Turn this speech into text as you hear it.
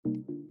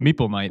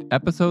Meeple Night,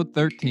 Episode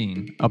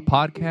 13, a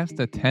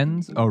podcast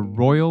attends a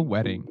royal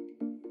wedding.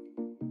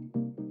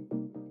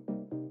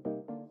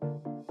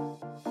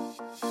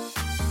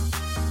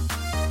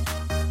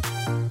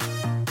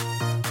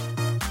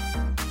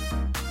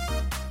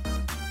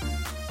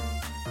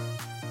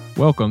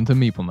 Welcome to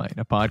Meeple Night,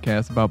 a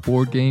podcast about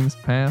board games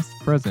past,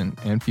 present,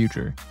 and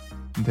future.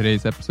 In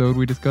today's episode,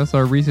 we discuss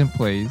our recent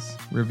plays,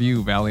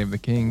 review Valley of the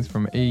Kings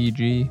from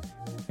AEG,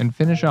 and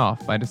finish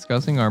off by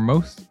discussing our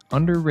most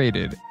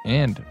underrated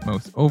and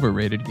most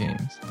overrated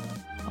games.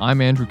 I'm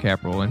Andrew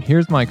Capperell, and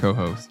here's my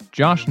co-host,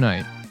 Josh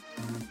Knight.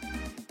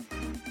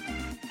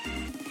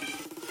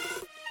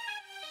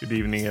 Good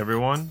evening,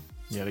 everyone.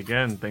 Yet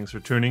again, thanks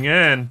for tuning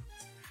in.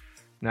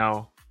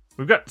 Now,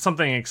 we've got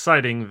something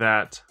exciting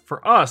that,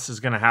 for us, is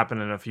going to happen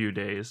in a few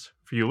days.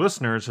 For you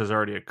listeners, has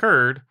already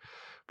occurred,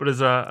 but is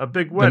a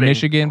big wedding. The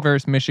Michigan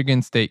versus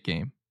Michigan State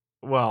game.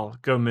 Well,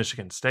 go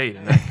Michigan State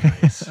in that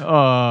case.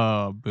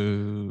 Oh,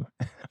 boo.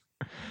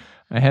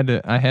 I had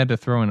to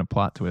throw in a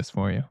plot twist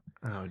for you.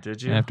 Oh,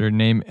 did you? After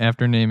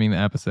naming the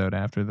episode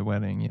after the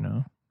wedding, you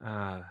know.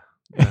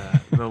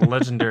 The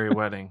legendary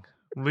wedding.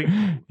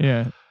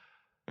 Yeah.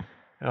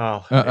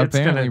 Oh, it's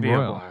going to be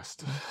royal. a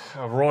blast.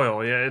 A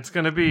royal, yeah. It's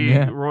going to be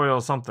royal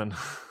something.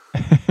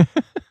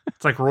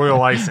 It's like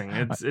royal icing.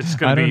 It's going to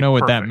be I don't know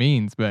perfect. what that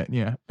means, but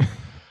yeah.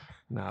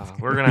 No,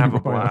 we're going to have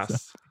a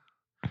blast.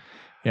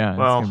 Yeah,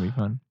 well, it's going to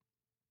be fun.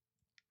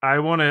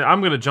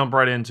 I'm going to jump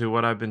right into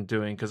what I've been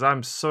doing because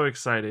I'm so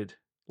excited.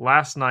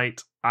 Last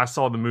night, I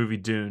saw the movie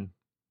Dune.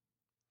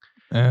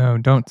 Oh,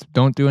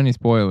 don't do any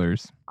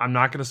spoilers. I'm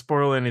not going to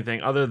spoil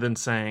anything other than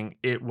saying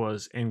it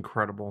was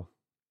incredible.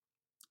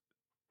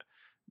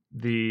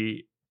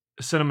 The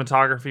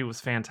cinematography was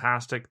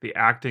fantastic. The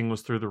acting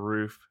was through the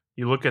roof.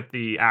 You look at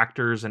the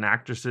actors and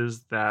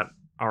actresses that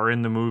are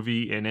in the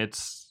movie, and it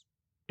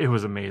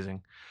was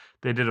amazing.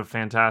 They did a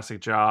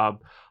fantastic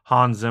job.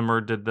 Hans Zimmer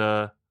did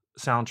the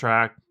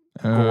soundtrack.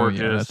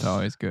 Gorgeous. Yeah, that's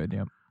always good.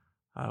 Yep.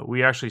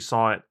 We actually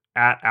saw it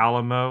at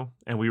Alamo,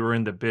 and we were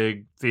in the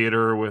big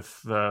theater with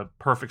the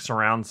perfect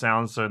surround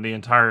sound. So the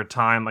entire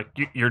time, like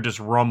you're just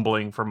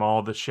rumbling from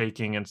all the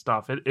shaking and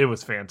stuff. It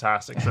was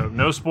fantastic. So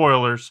no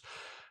spoilers,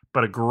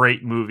 but a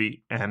great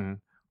movie, and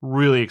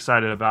really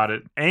excited about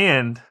it.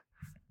 And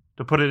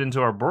to put it into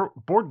our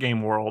board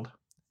game world,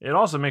 it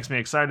also makes me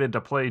excited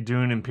to play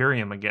Dune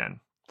Imperium again.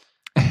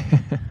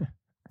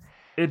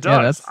 It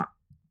does.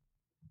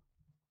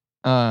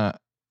 Yeah,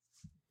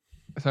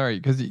 sorry,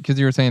 because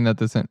you were saying that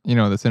the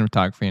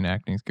cinematography and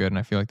acting is good, and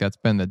I feel like that's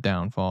been the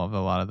downfall of a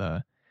lot of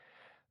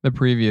the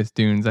previous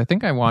Dunes. I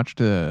think I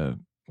watched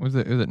was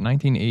it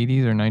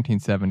 1980s or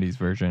 1970s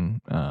version?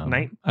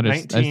 I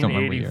just don't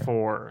remember the year.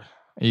 1984.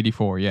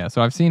 84, yeah.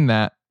 So I've seen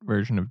that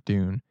version of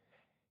Dune,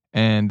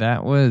 and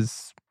that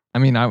was. I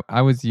mean,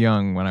 I was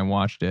young when I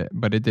watched it,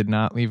 but it did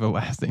not leave a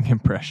lasting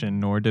impression,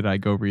 nor did I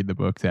go read the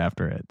books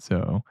after it.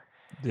 So,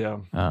 yeah.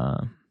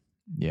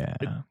 Yeah.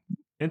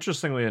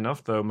 Interestingly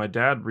enough, though, my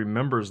dad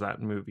remembers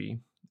that movie,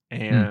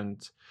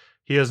 and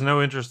he has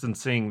no interest in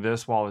seeing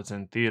this while it's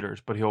in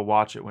theaters, but he'll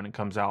watch it when it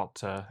comes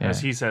out, as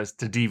he says,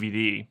 to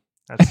DVD.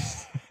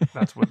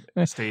 That's what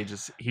stage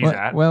he's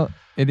at. Well,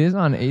 it is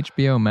on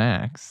HBO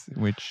Max,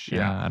 which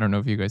I don't know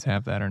if you guys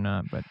have that or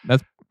not, but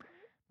that's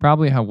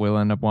probably how we'll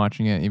end up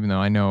watching it, even though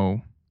I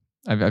know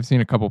I've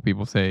seen a couple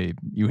people say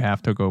you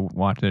have to go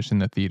watch this in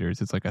the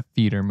theaters. It's like a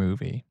theater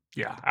movie.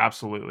 Yeah,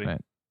 absolutely.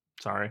 But,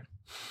 sorry.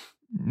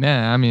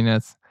 Nah, I mean,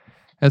 that's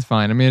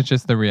fine. I mean, it's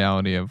just the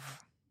reality of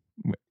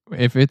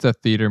if it's a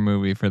theater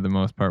movie, for the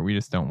most part, we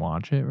just don't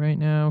watch it right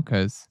now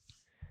because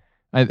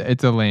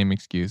it's a lame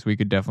excuse. We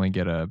could definitely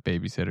get a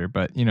babysitter,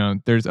 but,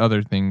 there's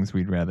other things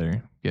we'd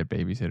rather get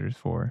babysitters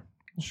for.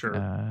 Sure.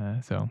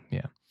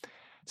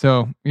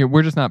 So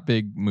we're just not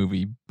big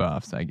movie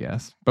buffs, I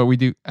guess. But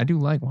I do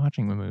like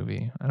watching the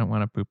movie. I don't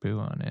want to poo-poo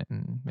on it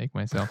and make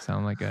myself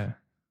sound like I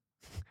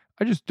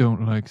just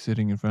don't like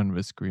sitting in front of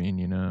a screen,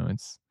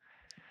 It's...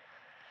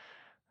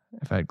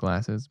 If I had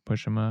glasses,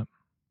 push them up.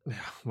 Yeah,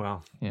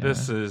 well,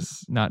 this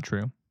is... not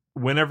true.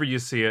 Whenever you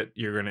see it,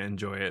 you're going to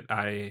enjoy it.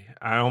 I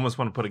almost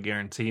want to put a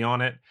guarantee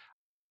on it.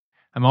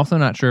 I'm also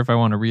not sure if I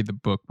want to read the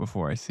book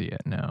before I see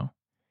it now.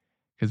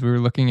 Because we were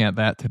looking at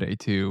that today,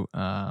 too.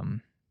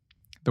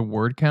 The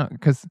word count,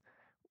 because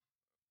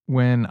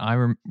when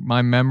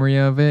my memory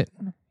of it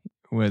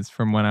was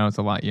from when I was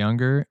a lot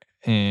younger,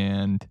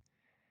 and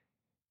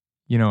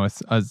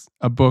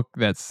a book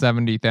that's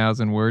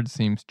 70,000 words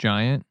seems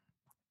giant,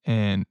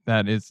 and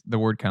that is the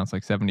word count's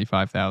like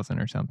 75,000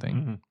 or something.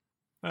 Mm-hmm.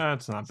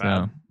 That's not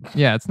bad. So,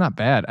 yeah, it's not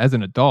bad as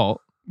an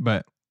adult,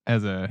 but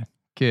as a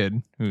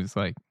kid who's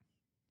like,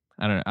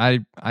 I don't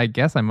know, I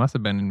guess I must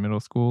have been in middle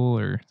school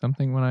or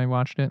something when I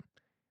watched it.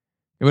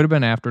 It would have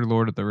been after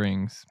Lord of the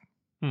Rings.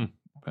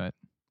 But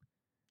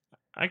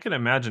I can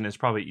imagine it's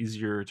probably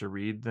easier to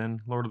read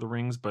than Lord of the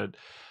Rings, but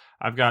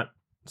I've got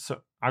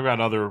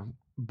other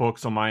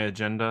books on my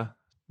agenda,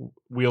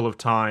 Wheel of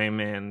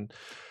Time and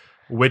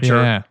Witcher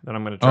that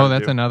I'm going to try. Oh,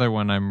 that's another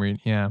one I'm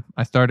reading. Yeah,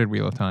 I started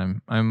Wheel of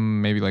Time.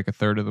 I'm maybe like a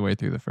third of the way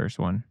through the first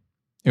one.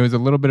 It was a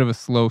little bit of a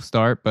slow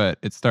start, but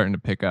it's starting to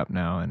pick up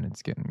now, and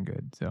it's getting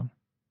good. So,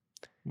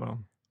 Well,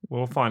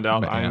 we'll find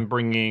out. But,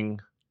 yeah.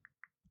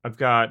 I've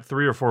got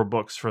 3 or 4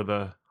 books for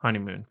the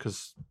honeymoon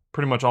because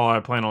pretty much all I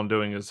plan on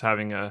doing is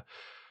having a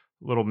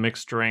little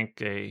mixed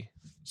drink,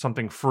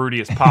 something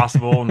fruity as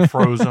possible and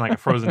frozen, like a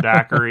frozen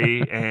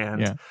daiquiri,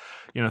 and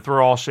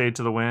throw all shade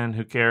to the wind.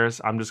 Who cares?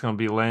 I'm just going to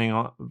be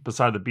laying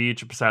beside the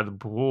beach, beside the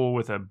pool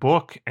with a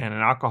book and an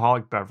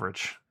alcoholic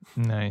beverage.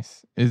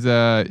 Nice. Is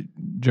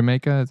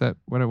Jamaica? Is that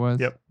what it was?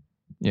 Yep.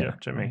 Yeah,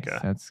 Jamaica.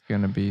 Nice. That's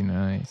gonna be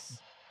nice.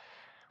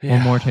 Yeah.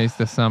 One more taste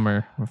of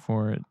summer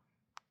before it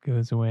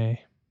goes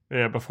away.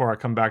 Yeah, before I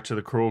come back to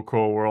the cruel,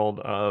 cruel world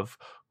of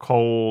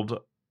cold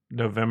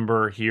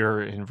November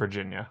here in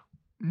Virginia.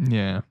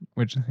 Yeah,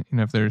 which,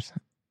 if there's,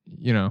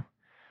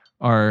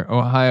 our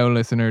Ohio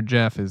listener,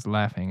 Jeff, is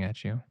laughing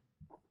at you.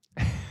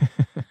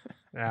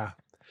 Yeah.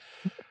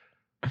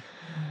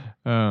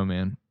 Oh,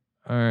 man.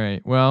 All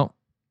right. Well,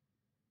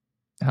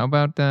 how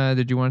about,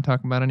 did you want to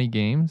talk about any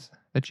games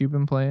that you've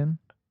been playing?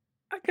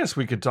 I guess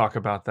we could talk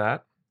about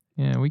that.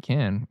 Yeah, we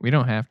can. We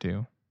don't have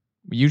to.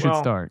 You should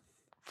start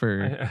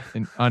for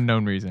an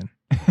unknown reason.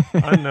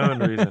 Unknown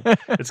reason.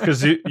 It's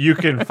because you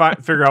can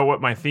figure out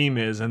what my theme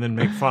is and then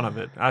make fun of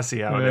it. I see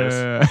how it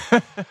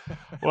is.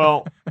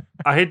 Well,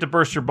 I hate to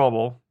burst your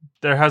bubble.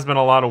 There has been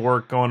a lot of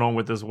work going on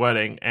with this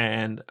wedding,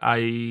 and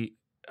I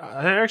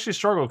actually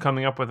struggled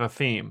coming up with a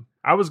theme.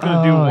 I was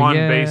going to do one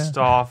based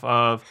off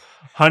of,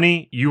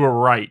 honey, you were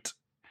right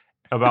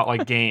about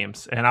like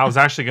games. And I was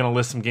actually going to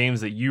list some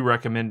games that you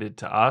recommended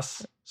to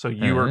us. So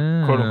you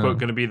were quote unquote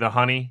going to be the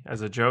honey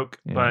as a joke,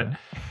 but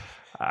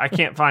I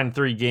can't find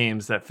 3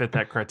 games that fit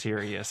that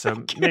criteria.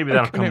 So maybe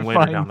that'll come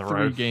later down the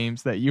road. 3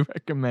 games that you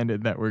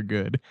recommended that were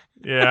good.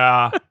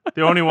 Yeah.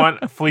 The only one,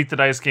 Fleet the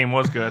Dice game,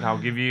 was good. I'll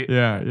give you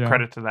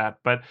credit to that.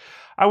 But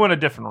I went a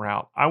different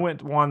route. I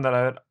went one that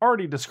I had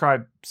already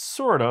described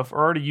sort of, or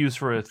already used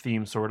for a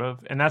theme sort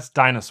of, and that's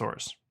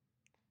dinosaurs.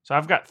 So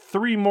I've got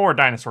 3 more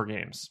dinosaur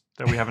games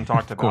that we haven't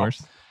talked about. Of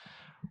course.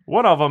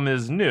 One of them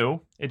is new.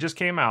 It just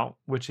came out,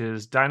 which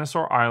is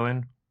Dinosaur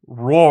Island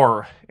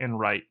Roar and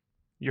Write.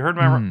 You heard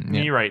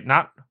me right.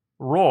 Not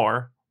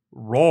roar,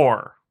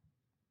 roar.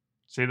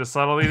 See the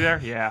subtlety there?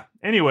 Yeah.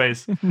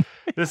 Anyways,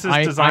 this is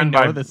designed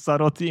by... I know the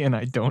subtlety and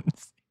I don't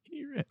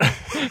hear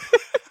it.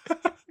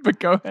 But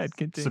go ahead,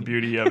 continue. It's the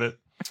beauty of it.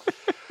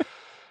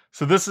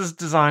 So this is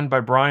designed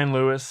by Brian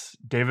Lewis,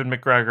 David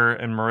McGregor,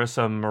 and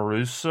Marissa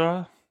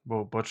Marusa.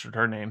 Well, butchered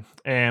her name.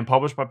 And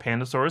published by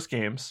Pandasaurus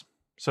Games.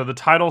 So the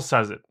title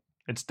says it.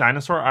 It's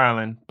Dinosaur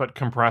Island, but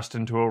compressed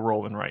into a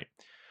roll and write.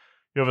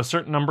 You have a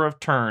certain number of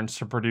turns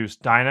to produce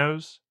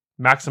dinos,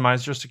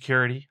 maximize your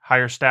security,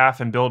 hire staff,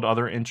 and build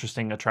other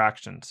interesting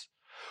attractions.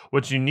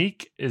 What's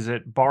unique is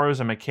it borrows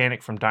a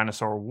mechanic from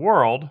Dinosaur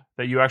World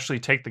that you actually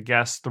take the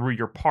guests through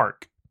your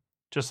park.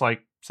 Just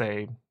like,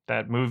 say,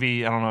 that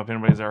movie. I don't know if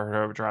anybody's ever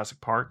heard of Jurassic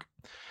Park.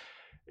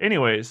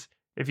 Anyways,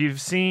 if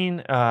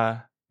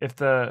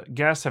the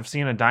guests have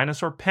seen a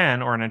dinosaur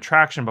pen or an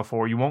attraction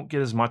before, you won't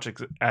get as much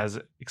as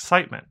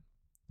excitement.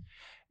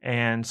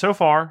 And so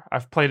far,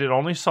 I've played it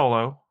only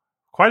solo,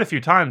 quite a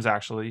few times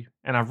actually,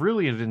 and I've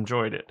really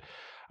enjoyed it.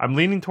 I'm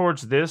leaning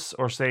towards this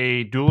or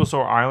say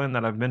Dulosaur Island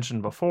that I've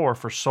mentioned before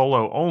for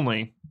solo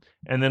only,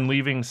 and then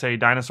leaving, say,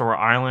 Dinosaur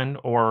Island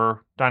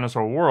or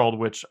Dinosaur World,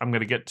 which I'm going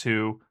to get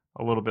to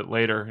a little bit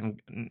later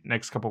in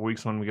next couple of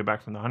weeks when we get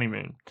back from the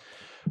honeymoon.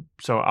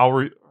 So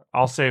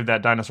I'll save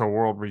that Dinosaur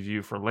World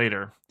review for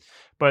later.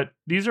 But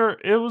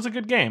it was a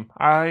good game.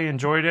 I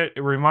enjoyed it.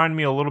 It reminded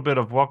me a little bit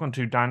of Welcome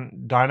to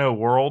Dino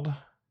World.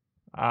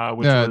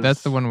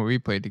 That's the one where we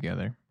played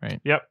together,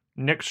 right? Yep.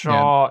 Nick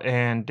Shaw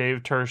and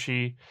Dave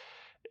Tershi.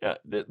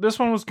 This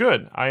one was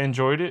good. I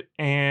enjoyed it,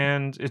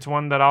 and it's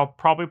one that I'll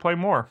probably play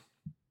more.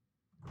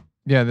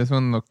 Yeah, this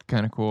one looked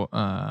kind of cool.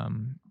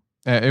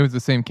 It was the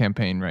same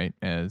campaign, right,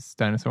 as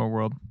Dinosaur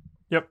World?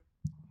 Yep.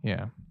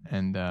 Yeah,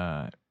 and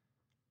I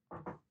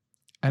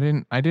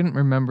didn't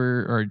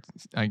remember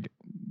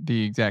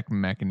the exact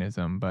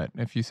mechanism, but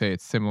if you say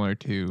it's similar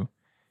to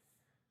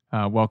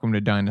Welcome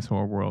to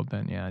Dinosaur World,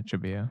 then yeah, it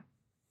should be a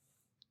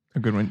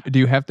good one. Do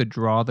you have to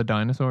draw the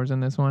dinosaurs in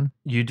this one?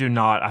 You do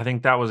not. I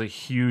think that was a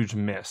huge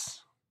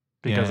miss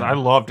because I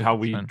loved how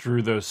we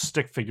drew those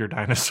stick figure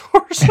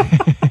dinosaurs.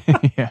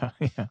 Yeah.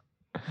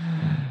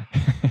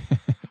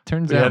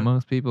 Turns out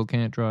most people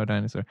can't draw a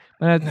dinosaur.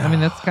 But I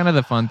mean, that's kind of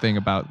the fun thing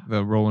about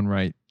the roll and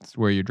write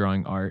where you're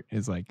drawing art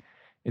is like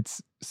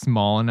it's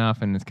small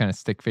enough and it's kind of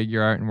stick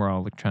figure art and we're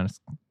all like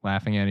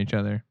laughing at each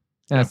other.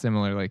 That's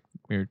similar like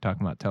we were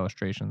talking about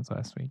Telestrations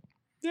last week.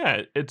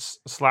 Yeah, it's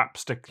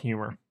slapstick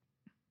humor.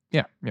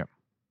 Yeah.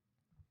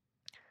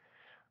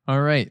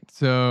 All right.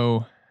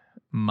 So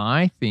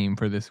my theme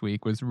for this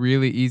week was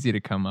really easy to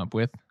come up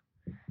with.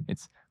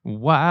 It's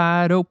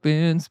wide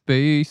open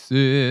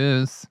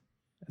spaces.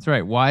 That's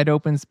right. Wide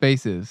open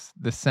spaces.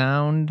 The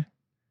sound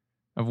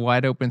of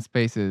wide open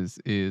spaces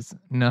is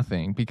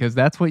nothing because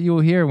that's what you'll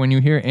hear when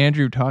you hear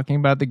Andrew talking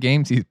about the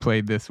games he's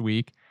played this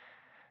week.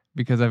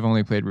 because I've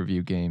only played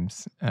review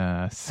games,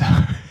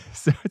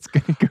 so it's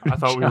gonna go. I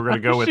thought we were going to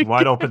go with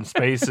Wide Open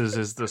Spaces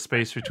is the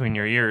space between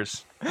your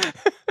ears.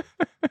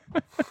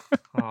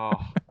 Oh,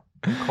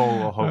 Nicole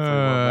will hopefully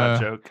love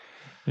that joke.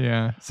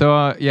 Yeah.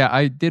 So yeah,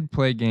 I did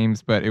play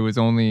games, but it was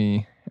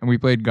only, and we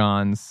played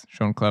Gons,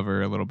 Shown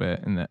Clever a little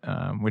bit, and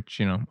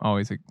which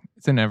always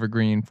it's an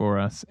evergreen for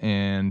us,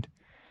 and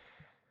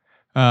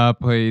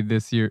played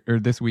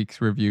this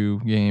week's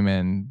review game,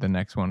 and the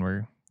next one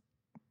we're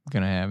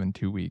gonna have in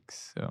 2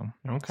 weeks. So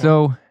Okay.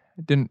 So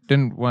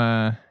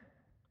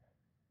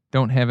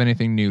don't have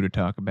anything new to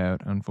talk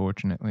about,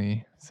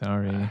 unfortunately.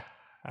 Sorry.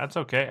 That's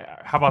okay.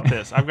 How about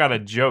this? I've got a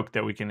joke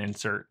that we can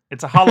insert.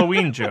 It's a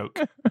Halloween joke.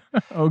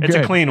 Oh, It's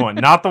good. a clean one,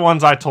 not the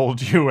ones I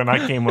told you when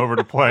I came over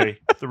to play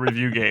the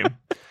review game.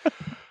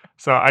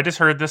 So I just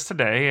heard this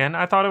today, and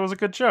I thought it was a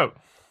good joke.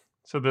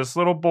 So this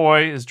little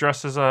boy is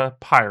dressed as a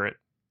pirate.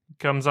 He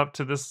comes up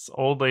to this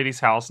old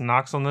lady's house,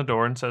 knocks on the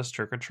door, and says,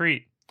 "Trick or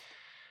treat."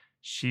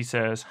 She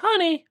says,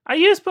 "Honey, are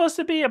you supposed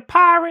to be a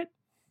pirate?"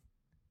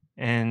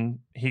 And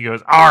he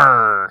goes,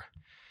 "Arr!"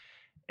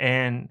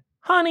 And,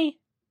 "Honey,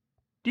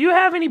 do you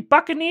have any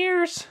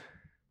buccaneers?"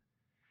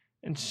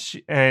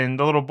 And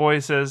the little boy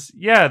says,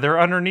 "Yeah, they're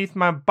underneath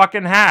my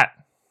bucking hat."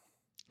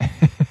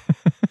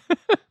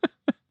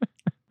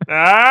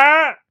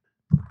 Ah!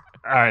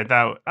 All right,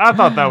 I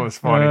thought that was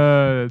funny.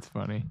 That's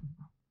funny.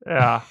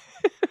 Yeah.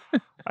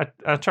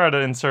 I tried to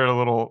insert a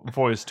little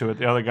voice to it.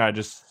 The other guy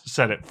just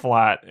said it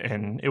flat,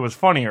 and it was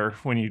funnier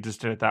when you just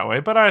did it that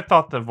way. But I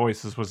thought the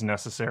voices was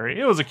necessary.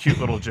 It was a cute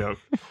little joke.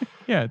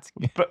 Yeah, it's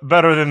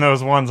Better than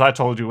those ones I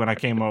told you when I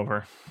came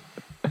over.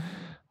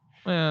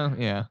 well,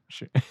 yeah,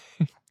 sure.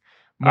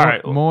 All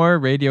right. More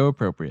radio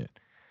appropriate.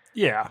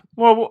 Yeah.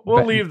 Well,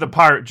 we'll leave the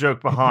pirate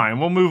joke behind.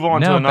 We'll move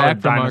on to Now another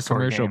back from our dinosaur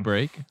commercial game.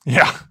 break.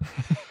 Yeah.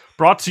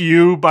 Brought to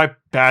you by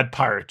Bad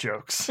Pirate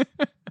Jokes.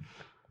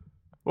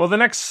 Well, the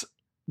next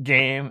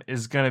game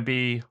is going to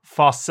be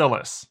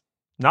Fossilis.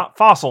 Not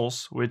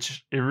fossils,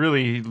 which it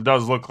really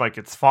does look like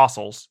it's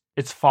fossils.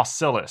 It's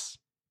Fossilis.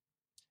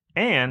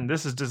 And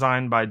this is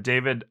designed by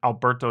David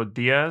Alberto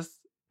Diaz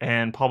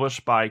and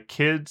published by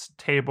Kids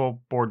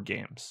Table Board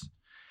Games.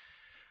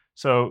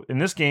 So in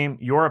this game,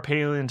 you're a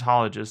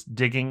paleontologist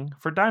digging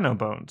for dino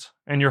bones,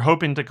 and you're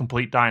hoping to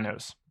complete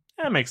dinos.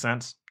 That makes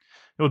sense.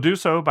 You'll do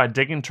so by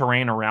digging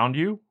terrain around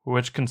you,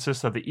 which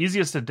consists of the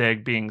easiest to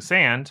dig being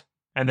sand,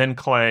 and then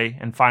clay,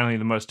 and finally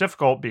the most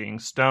difficult being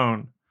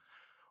stone.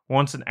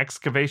 Once an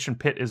excavation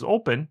pit is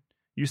open,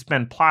 you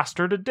spend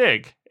plaster to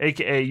dig,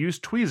 aka use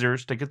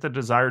tweezers to get the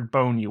desired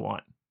bone you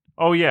want.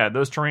 Oh yeah,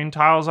 those terrain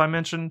tiles I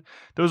mentioned,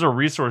 those are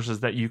resources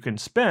that you can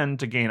spend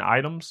to gain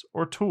items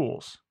or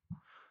tools.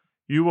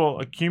 You will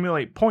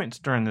accumulate points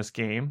during this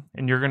game,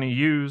 and you're going to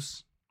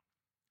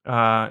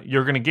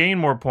gain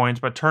more points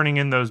by turning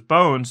in those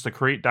bones to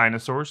create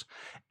dinosaurs.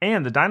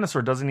 And the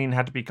dinosaur doesn't even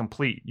have to be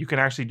complete. You can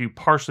actually do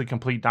partially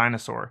complete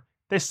dinosaur.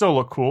 They still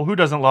look cool. Who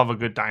doesn't love a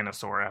good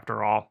dinosaur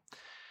after all?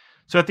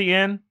 So at the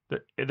end,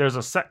 there's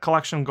a set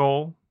collection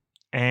goal.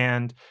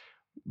 And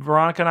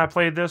Veronica and I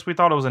played this. We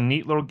thought it was a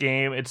neat little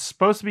game. It's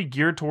supposed to be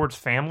geared towards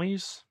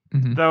families.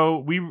 Mhm. Though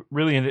we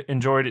really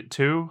enjoyed it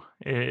too.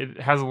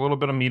 It has a little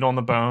bit of meat on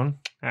the bone.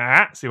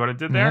 See what I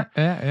did there?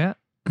 Yeah.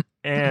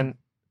 And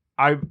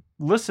I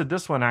listed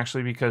this one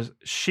actually because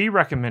she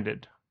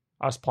recommended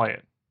us play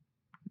it.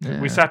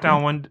 We sat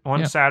down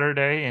one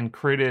Saturday and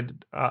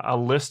created a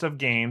list of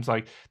games.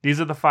 Like,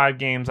 these are the 5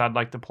 games I'd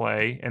like to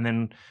play. And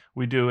then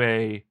we do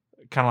a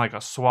kind of like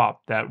a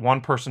swap that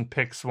one person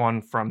picks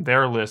one from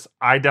their list.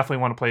 I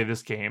definitely want to play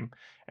this game.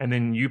 And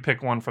then you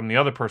pick one from the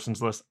other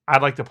person's list.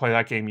 I'd like to play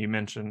that game you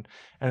mentioned.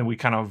 And we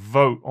kind of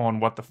vote on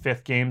what the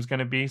 5th game is going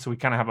to be. So we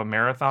kind of have a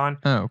marathon.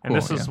 Oh, cool. And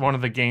this is one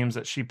of the games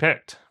that she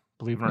picked,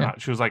 believe it or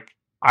not. She was like,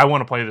 I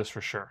want to play this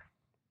for sure.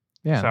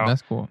 Yeah, So,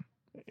 that's cool.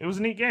 It was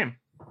a neat game.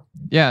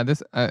 Yeah,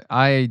 this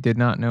I did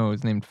not know it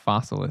was named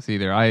Fossilis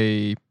either.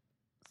 I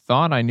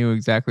thought I knew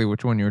exactly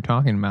which one you were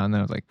talking about, and then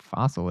I was like,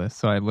 Fossilis.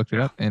 So I looked it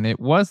up, and it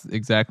was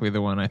exactly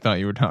the one I thought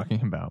you were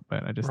talking about,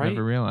 but I just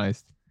never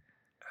realized.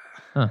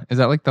 Huh. Is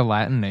that like the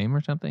Latin name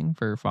or something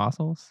for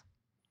fossils?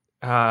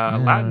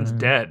 Latin's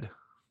dead.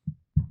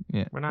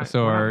 Yeah. We're not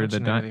are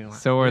mentioning anything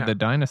like- the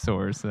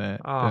dinosaurs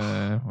that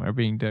are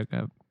being dug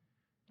up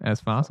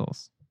as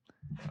fossils.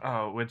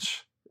 Oh,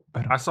 which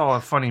I saw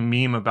a funny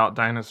meme about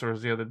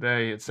dinosaurs the other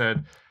day. It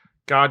said,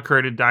 God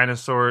created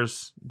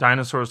dinosaurs.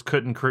 Dinosaurs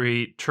couldn't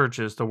create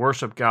churches to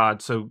worship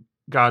God. So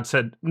God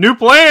said, "New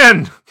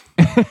plan."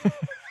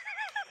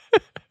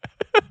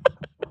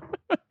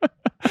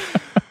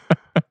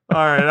 All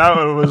right, that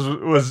one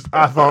was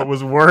I thought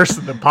was worse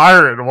than the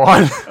pirate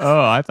one.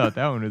 Oh, I thought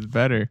that one was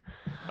better.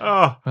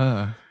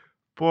 Oh,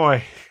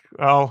 boy.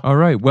 Well, all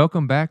right.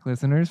 Welcome back,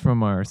 listeners,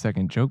 from our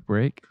second joke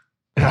break.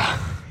 yeah.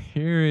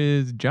 Here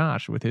is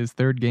Josh with his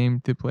 3rd game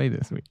to play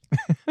this week.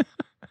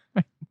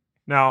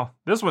 Now,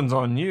 this one's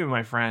on you,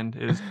 my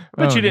friend.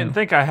 But you didn't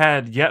think I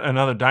had yet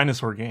another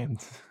dinosaur game.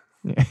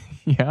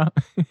 Yeah.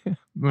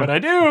 But I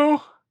do.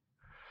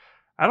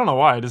 I don't know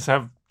why. I just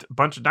have a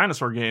bunch of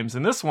dinosaur games,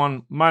 and this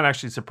one might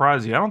actually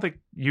surprise you. I don't think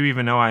you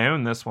even know I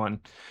own this one.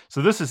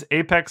 So this is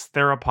Apex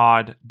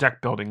Theropod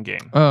deck building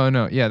game. Oh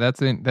no, yeah,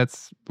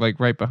 that's like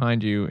right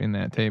behind you in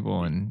that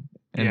table, and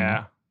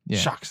yeah.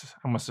 Shucks,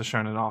 I must have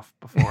shown it off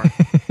before.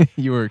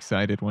 You were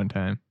excited one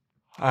time.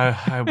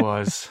 I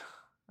was.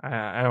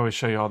 I always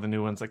show you all the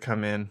new ones that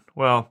come in.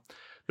 Well,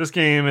 this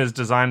game is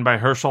designed by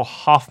Herschel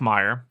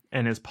Hoffmeyer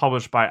and is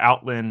published by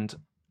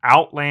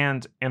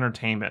Outland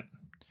Entertainment.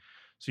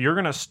 So you're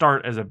going to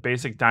start as a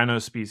basic dino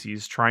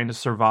species trying to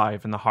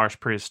survive in the harsh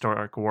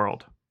prehistoric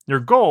world. Your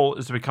goal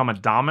is to become a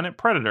dominant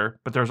predator,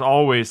 but there's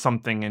always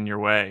something in your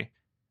way.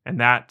 And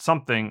that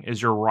something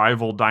is your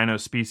rival dino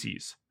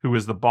species, who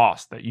is the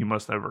boss that you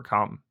must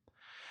overcome.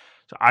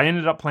 So I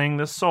ended up playing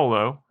this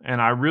solo,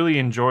 and I really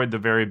enjoyed the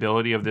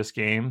variability of this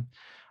game.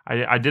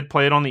 I did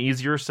play it on the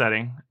easier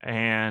setting,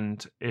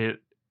 and it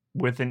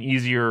with an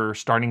easier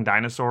starting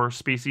dinosaur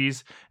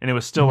species, and it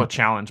was still a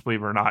challenge,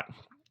 believe it or not.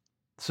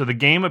 So the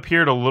game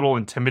appeared a little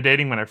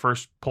intimidating when I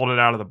first pulled it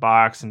out of the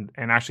box, and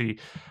actually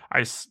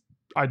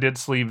I did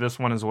sleeve this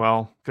one as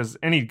well, because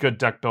any good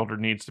deck builder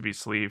needs to be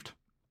sleeved.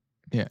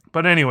 Yeah.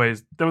 But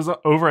anyways, there was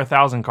over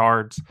 1,000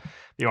 cards.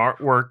 The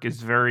artwork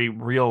is very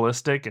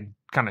realistic and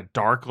kind of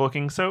dark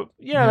looking, so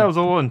that was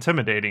a little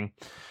intimidating.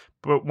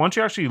 But once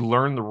you actually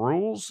learn the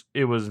rules,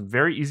 it was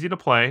very easy to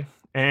play,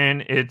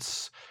 and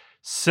it's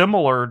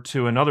similar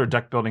to another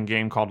deck building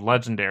game called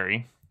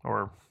Legendary,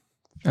 or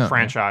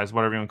franchise,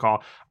 whatever you want to call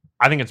it.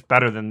 I think it's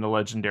better than the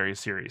Legendary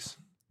series.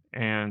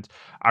 And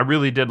I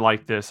really did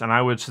like this, and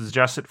I would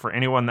suggest it for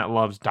anyone that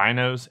loves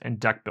dinos and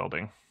deck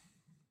building.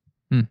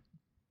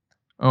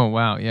 Oh,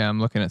 wow. Yeah, I'm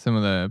looking at some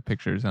of the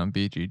pictures on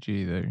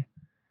BGG there.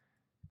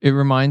 It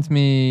reminds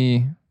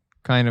me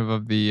kind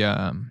of the,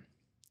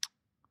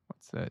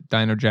 what's that,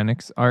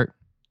 Dinogenics art.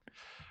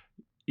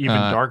 Even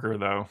darker,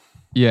 though.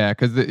 Yeah,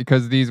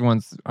 because these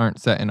ones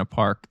aren't set in a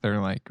park. They're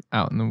like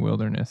out in the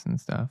wilderness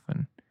and stuff.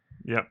 And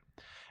yep.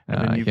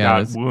 And then you've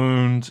got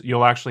wounds.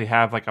 You'll actually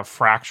have like a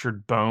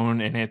fractured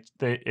bone, and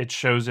it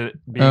shows it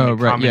being a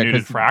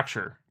comminuted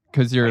fracture.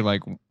 Because you're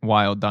like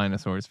wild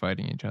dinosaurs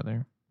fighting each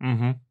other.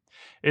 Mm-hmm.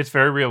 It's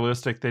very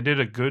realistic. They did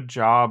a good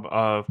job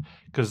of,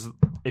 because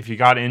if you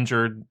got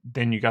injured,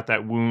 then you got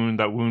that wound.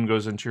 That wound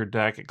goes into your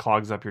deck. It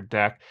clogs up your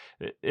deck.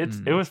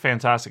 It was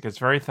fantastic. It's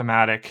very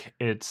thematic.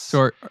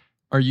 So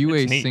are you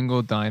a neat.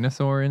 single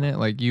dinosaur in it?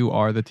 Like you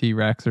are the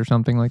T-Rex or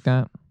something like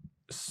that?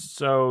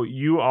 So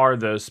you are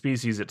the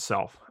species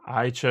itself.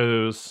 I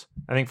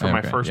think for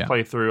my first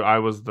playthrough, I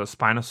was the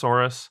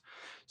Spinosaurus.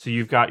 So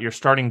you've got your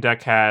starting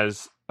deck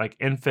has like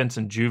infants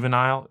and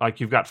juvenile. Like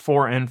you've got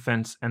 4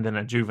 infants and then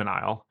a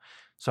juvenile.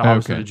 So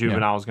obviously the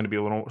juvenile is going to be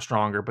a little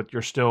stronger, but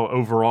you're still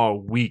overall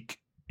weak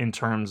in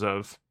terms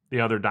of the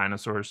other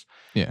dinosaurs.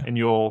 Yeah. And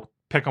you'll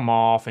pick them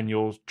off and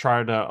you'll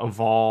try to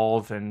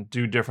evolve and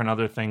do different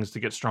other things to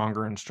get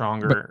stronger and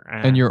stronger.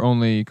 And you're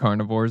only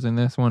carnivores in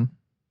this one?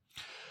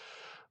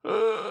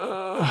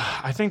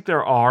 I think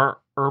there are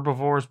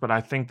herbivores, but I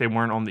think they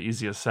weren't on the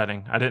easiest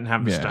setting. I didn't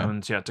have the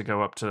stones yet to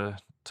go up to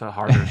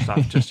harder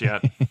stuff just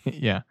yet.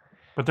 Yeah.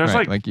 But there's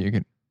like you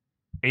could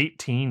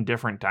 18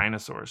 different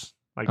dinosaurs,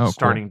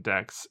 starting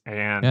decks.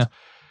 And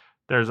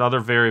there's other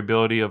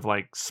variability of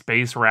like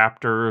space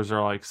raptors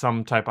or like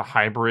some type of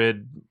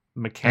hybrid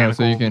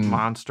mechanical so you can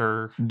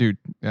monster. Do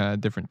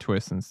different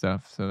twists and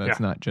stuff. So that's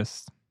not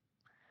just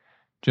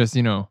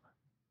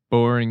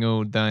boring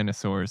old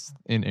dinosaurs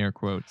in air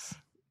quotes.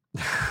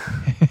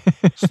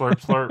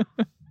 Slurp, slurp.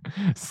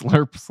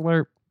 Slurp,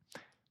 slurp.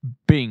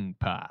 Bing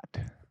pot.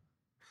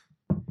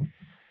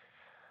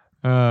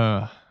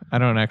 I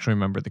don't actually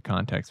remember the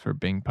context for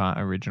Bing pot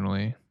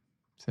originally,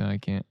 so I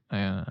can't.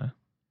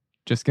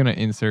 Just gonna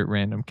insert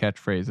random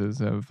catchphrases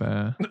of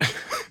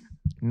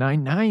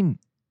 9-9.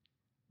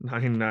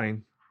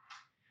 9-9.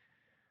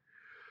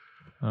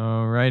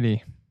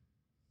 Alrighty.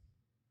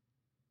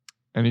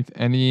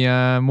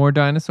 Any more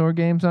dinosaur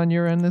games on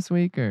your end this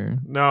week, or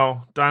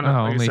no? Like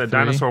I said, 3?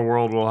 Dinosaur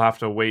World will have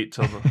to wait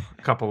till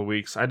a couple of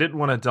weeks. I didn't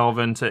want to delve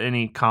into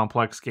any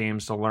complex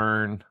games to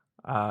learn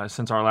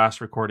since our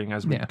last recording,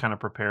 as we kind of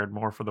prepared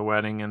more for the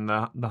wedding and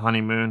the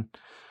honeymoon.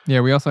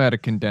 Yeah, we also had a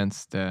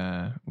condensed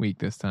week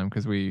this time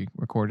because we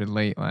recorded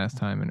late last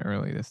time and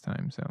early this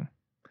time. So,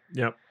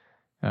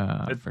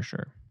 for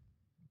sure,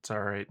 it's all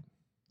right.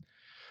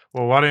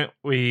 Well, why don't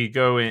we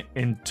go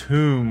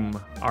entomb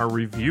our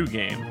review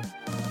game?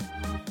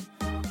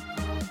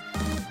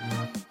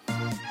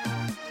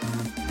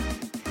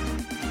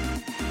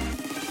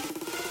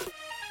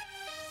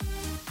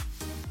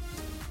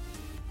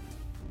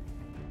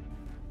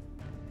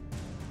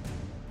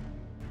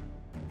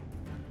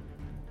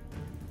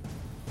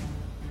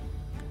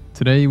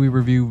 Today we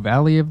review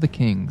Valley of the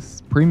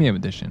Kings, Premium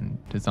Edition,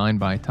 designed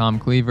by Tom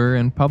Cleaver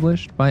and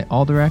published by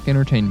Alderac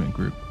Entertainment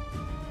Group.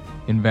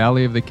 In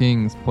Valley of the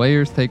Kings,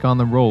 players take on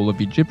the role of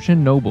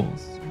Egyptian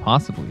nobles,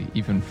 possibly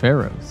even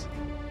pharaohs,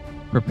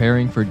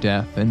 preparing for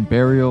death and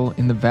burial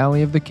in the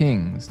Valley of the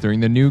Kings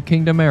during the New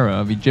Kingdom era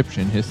of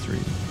Egyptian history,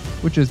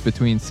 which is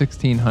between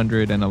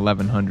 1600 and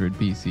 1100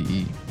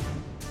 BCE.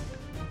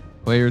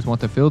 Players want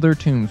to fill their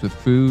tombs with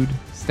food,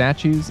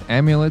 statues,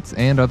 amulets,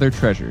 and other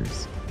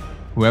treasures.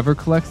 Whoever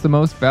collects the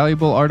most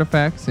valuable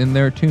artifacts in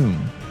their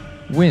tomb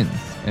wins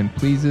and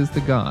pleases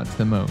the gods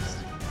the most.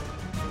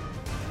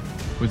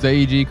 Was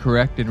AEG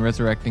correct in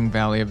resurrecting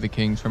Valley of the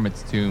Kings from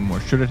its tomb, or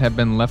should it have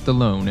been left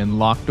alone and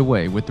locked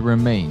away with the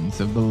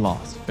remains of the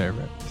lost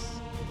pharaohs?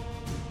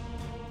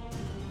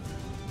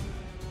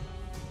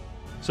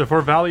 So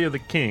for Valley of the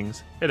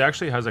Kings, it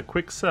actually has a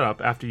quick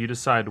setup after you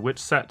decide which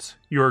sets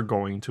you are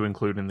going to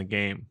include in the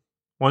game.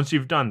 Once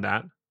you've done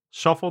that,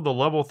 shuffle the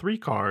level 3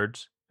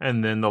 cards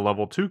and then the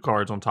level 2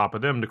 cards on top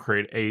of them to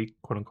create a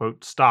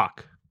quote-unquote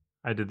stock.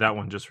 I did that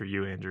one just for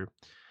you, Andrew.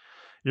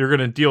 You're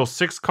going to deal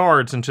 6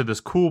 cards into this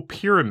cool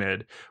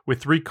pyramid with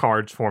 3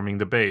 cards forming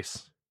the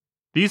base.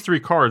 These 3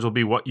 cards will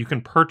be what you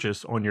can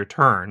purchase on your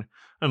turn,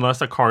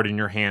 unless a card in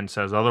your hand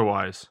says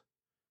otherwise.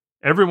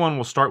 Everyone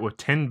will start with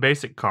 10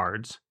 basic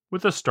cards,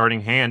 with a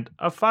starting hand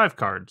of 5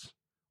 cards.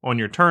 On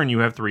your turn, you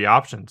have 3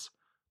 options.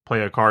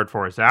 Play a card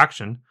for its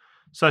action,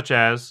 such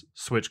as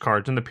switch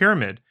cards in the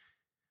pyramid.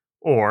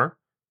 Or,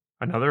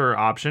 another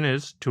option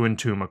is to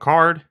entomb a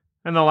card,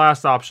 and the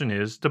last option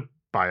is to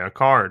buy a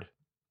card.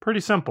 Pretty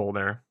simple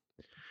there.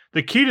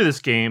 The key to this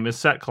game is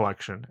set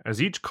collection,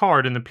 as each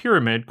card in the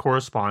pyramid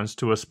corresponds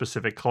to a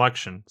specific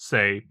collection,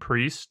 say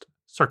priest,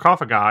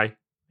 sarcophagi,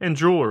 and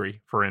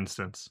jewelry, for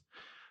instance.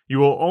 You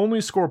will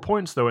only score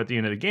points, though, at the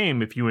end of the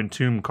game if you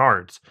entomb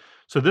cards.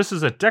 So this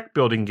is a deck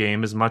building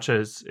game as much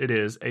as it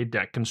is a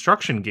deck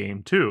construction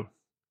game, too.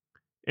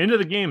 End of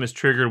the game is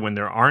triggered when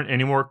there aren't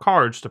any more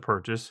cards to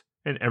purchase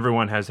and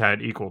everyone has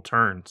had equal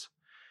turns.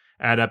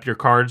 Add up your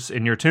cards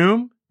in your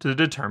tomb to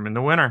determine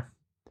the winner.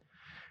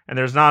 And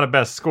there's not a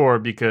best score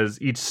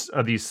because each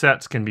of these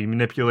sets can be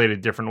manipulated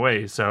different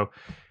ways. So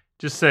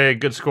just say a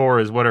good score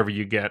is whatever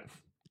you get.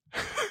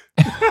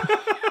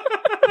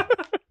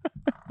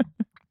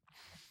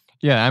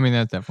 Yeah, I mean,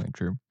 that's definitely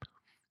true.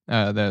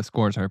 The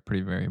scores are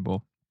pretty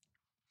variable.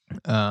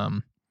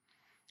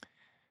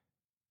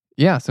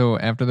 Yeah, so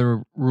after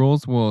the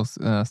rules, we'll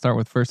start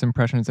with first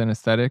impressions and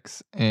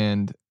aesthetics.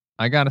 And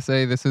I got to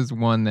say, this is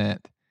one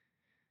that,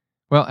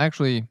 well,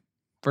 actually,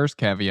 first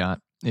caveat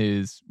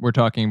is we're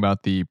talking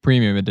about the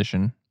premium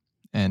edition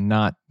and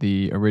not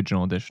the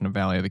original edition of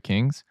Valley of the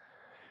Kings.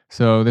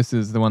 So this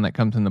is the one that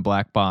comes in the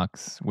black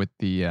box with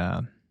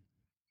the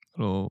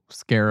little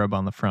scarab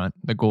on the front,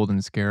 the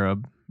golden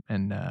scarab,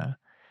 and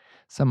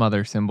some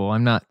other symbol.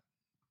 I'm not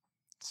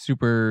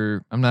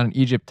an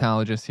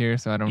Egyptologist here,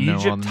 so I don't know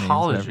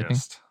all the names of everything.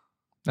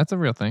 That's a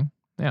real thing.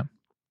 Yeah.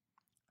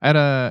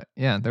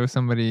 There was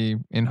somebody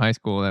in high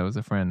school that was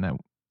a friend that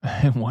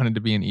wanted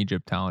to be an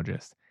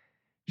Egyptologist.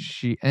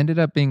 She ended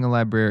up being a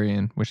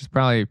librarian, which is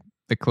probably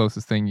the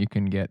closest thing you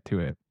can get to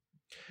it.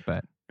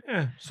 But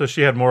yeah, so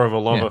she had more of a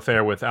love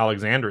affair with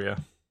Alexandria.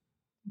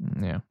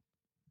 Yeah.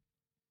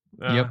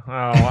 Yep.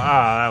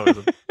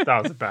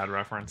 That was a bad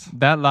reference.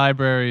 That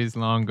library is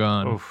long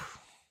gone. Oof.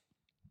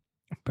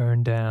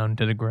 Burned down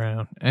to the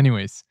ground.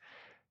 Anyways,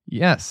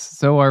 yes.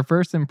 So our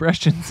first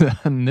impressions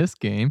on this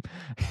game.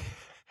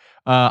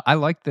 I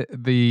like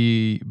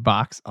the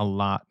box a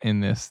lot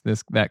in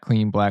that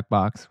clean black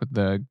box with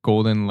the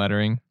golden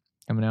lettering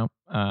coming out.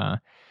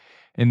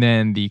 And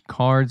then the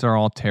cards are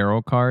all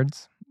tarot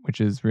cards, which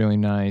is really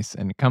nice.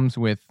 And it comes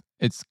with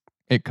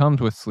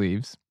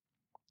sleeves,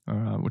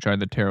 which are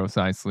the tarot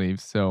size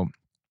sleeves. So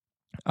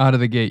out of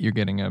the gate, you're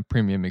getting a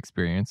premium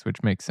experience,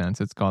 which makes sense.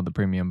 It's called the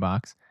premium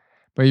box.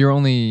 But you're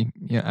only,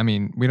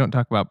 we don't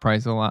talk about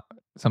price a lot.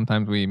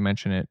 Sometimes we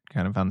mention it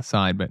kind of on the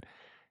side, but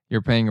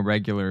you're paying a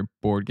regular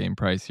board game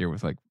price here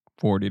with like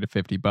 $40 to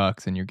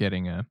 $50, and you're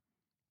getting a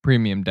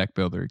premium deck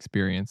builder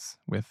experience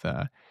with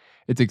the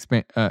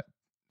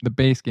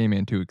base game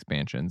and 2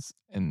 expansions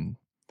and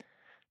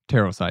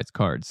tarot size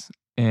cards.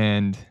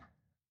 And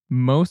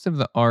most of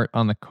the art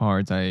on the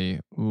cards I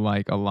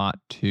like a lot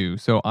too.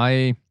 So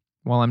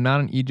while I'm not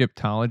an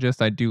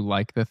Egyptologist, I do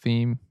like the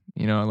theme.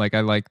 I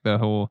like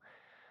the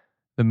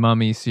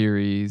Mummy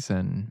series,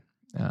 and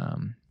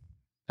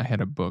I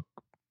had a book.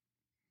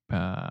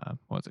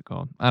 What's it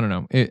called? I don't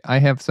know. I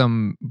have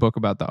some book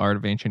about the art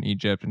of ancient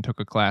Egypt and took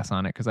a class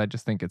on it because I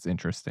just think it's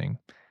interesting.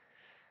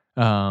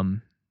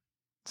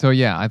 So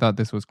yeah, I thought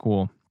this was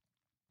cool.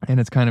 And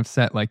it's kind of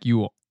set like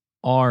you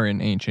are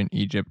in ancient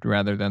Egypt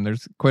rather than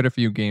there's quite a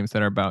few games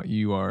that are about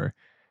you are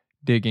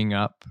digging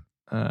up,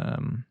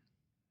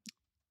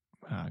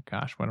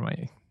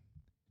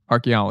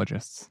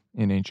 archaeologists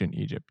in ancient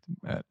Egypt.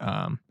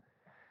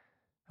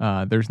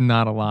 There's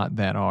not a lot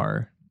that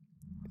are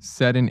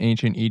set in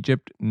ancient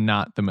Egypt,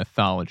 not the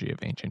mythology of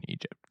ancient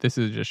Egypt. This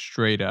is just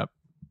straight up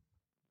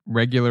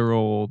regular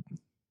old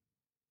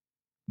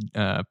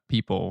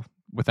people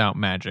without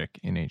magic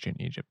in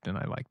ancient Egypt, and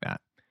I like that.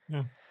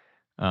 Yeah.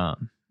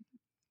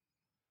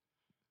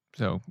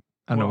 So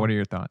I don't know. What are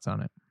your thoughts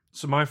on it?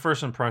 So my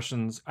first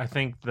impressions, I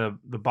think the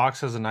box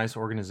has a nice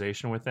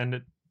organization within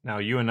it. Now,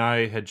 you and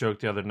I had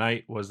joked the other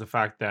night was the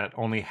fact that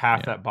only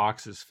half that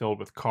box is filled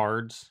with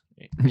cards.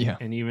 Yeah.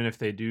 And even if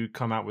they do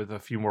come out with a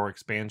few more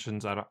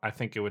expansions, I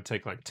think it would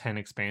take like 10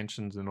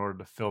 expansions in order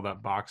to fill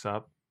that box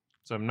up.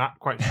 So I'm not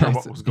quite sure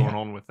what was going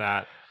on with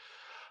that.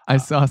 I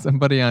saw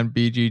somebody on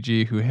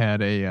BGG who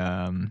had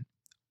a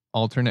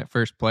alternate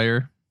first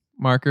player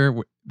marker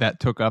that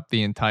took up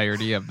the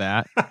entirety of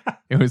that.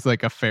 It was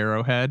like a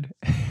pharaoh head.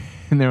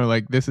 And they were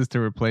like, this is to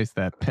replace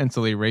that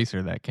pencil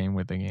eraser that came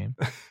with the game.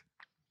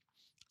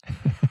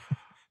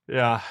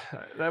 Yeah,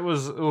 it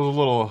was a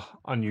little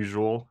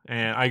unusual.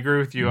 And I agree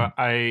with you.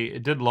 I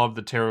did love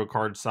the tarot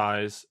card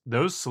size.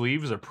 Those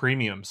sleeves are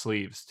premium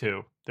sleeves,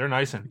 too. They're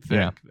nice and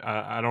thick.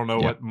 Yeah. I don't know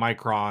what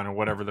micron or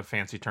whatever the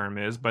fancy term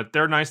is, but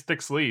they're nice,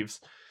 thick sleeves.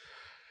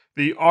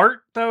 The art,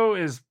 though,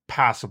 is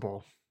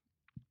passable.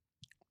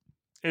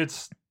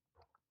 It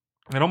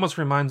almost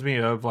reminds me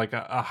of like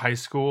a high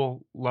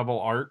school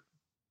level art.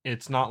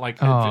 It's not like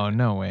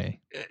no way.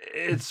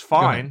 It's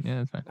fine.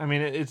 Yeah, it's fine. I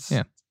mean,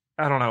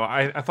 I don't know.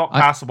 I thought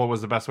passable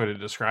was the best way to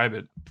describe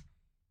it.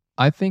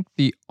 I think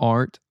the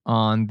art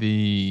on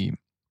the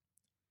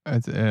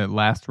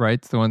last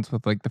rites, the ones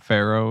with like the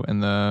pharaoh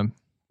and the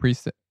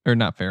priest, or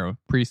not pharaoh,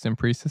 priest and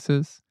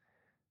priestesses,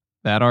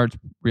 that art's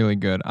really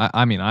good.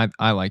 I mean,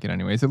 I like it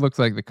anyways. It looks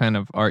like the kind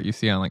of art you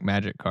see on like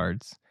Magic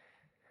cards.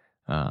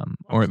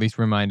 Or at least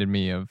reminded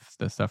me of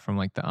the stuff from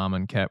like the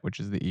Amonkhet, which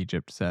is the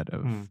Egypt set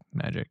of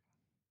Magic.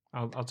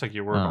 I'll take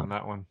your word on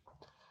that one.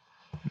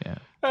 Yeah.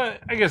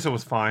 I guess it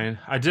was fine.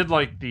 I did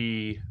like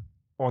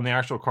on the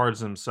actual cards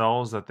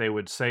themselves that they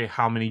would say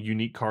how many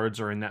unique cards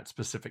are in that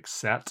specific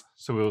set.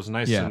 So it was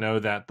nice to know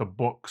that the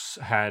books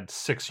had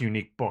 6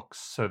 unique books.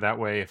 So that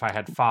way, if I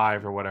had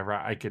 5 or whatever,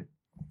 I could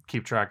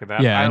keep track of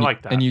that. Yeah, I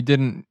like that. And you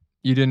didn't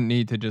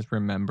need to just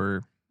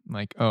remember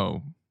like,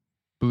 oh,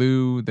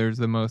 blue, there's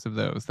the most of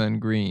those, then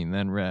green,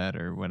 then red,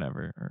 or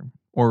whatever,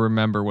 or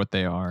remember what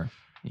they are.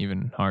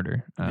 Even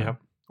harder. Yep.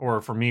 Or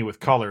for me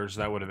with colors,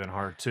 that would have been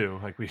hard too.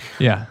 Like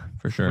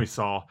for sure. We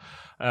saw.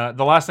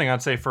 The last thing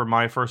I'd say for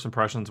my first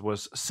impressions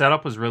was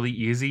setup was really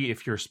easy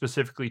if you're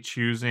specifically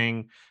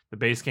choosing the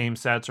base game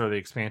sets or the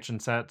expansion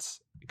sets,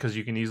 because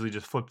you can easily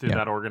just flip through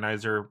that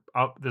organizer.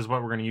 This is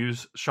what we're going to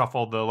use.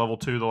 Shuffle the level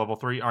 2, the level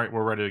 3. All right,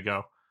 we're ready to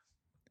go.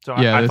 So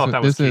I thought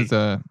that was key.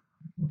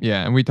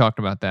 And we talked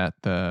about that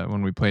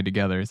when we played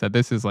together, is that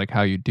this is like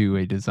how you do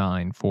a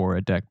design for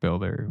a deck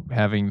builder,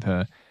 having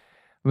the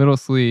little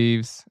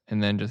sleeves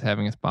and then just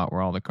having a spot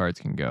where all the cards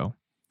can go.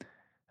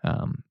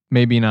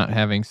 Maybe not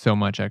having so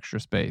much extra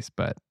space,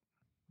 but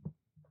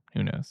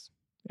who knows?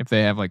 If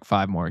they have like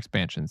 5 more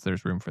expansions,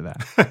 there's room for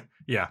that.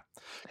 Yeah.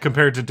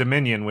 Compared to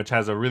Dominion, which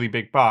has a really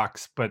big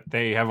box, but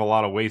they have a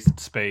lot of wasted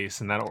space,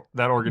 and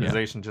that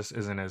organization just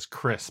isn't as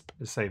crisp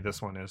as, say,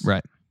 this one is.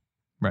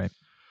 Right.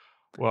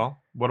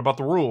 Well, what about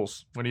the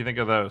rules? What do you think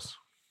of those?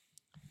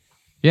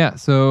 Yeah,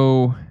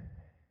 so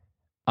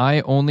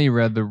I only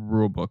read the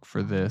rule book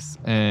for this,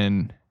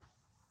 and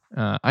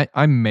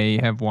I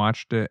may have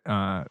watched it,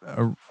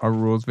 a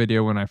rules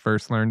video when I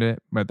first learned it,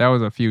 but that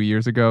was a few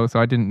years ago, so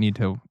I didn't need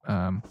to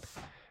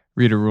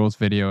read a rules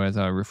video as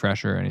a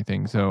refresher or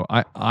anything. So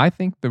I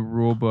think the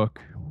rule book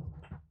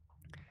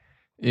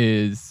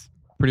is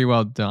pretty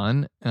well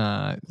done.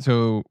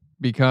 So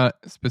because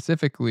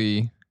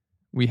specifically,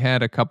 we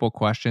had a couple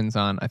questions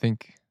on, I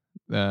think,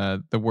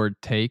 the word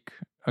take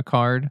a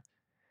card,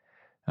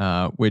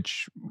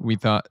 which we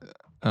thought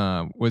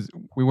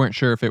we weren't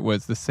sure if it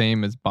was the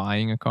same as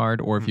buying a card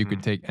or if you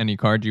could take any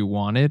card you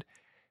wanted.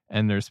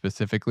 And there's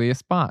specifically a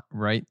spot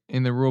right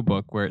in the rule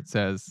book where it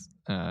says,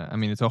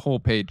 it's a whole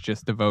page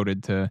just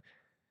devoted to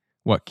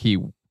what key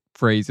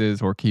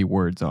phrases or key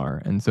words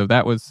are. And so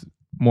that was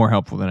more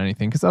helpful than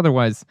anything, because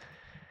otherwise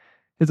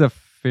it's a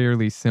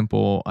fairly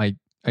simple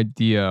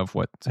idea of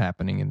what's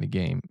happening in the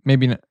game.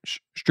 Maybe not,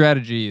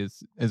 strategy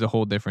is a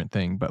whole different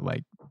thing, but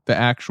like the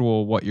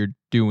actual what you're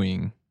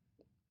doing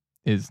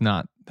is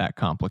not that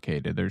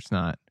complicated. There's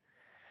not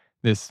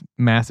this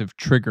massive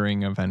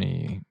triggering of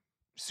any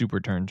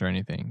super turns or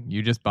anything.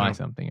 You just buy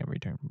something every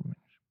turn.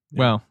 Yeah.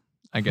 Well,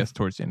 I guess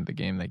towards the end of the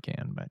game they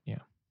can, but yeah.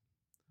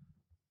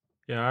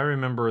 Yeah, I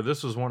remember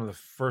this was one of the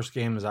first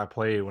games I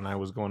played when I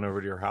was going over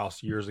to your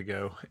house years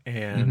ago.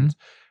 And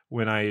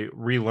when I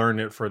relearned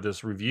it for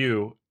this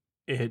review,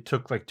 it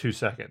took like 2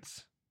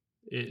 seconds.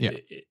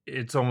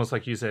 It's almost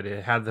like you said,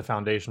 it had the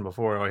foundation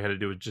before. All you had to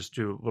do was just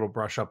do a little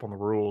brush up on the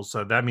rules.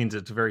 So that means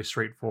it's very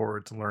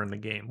straightforward to learn the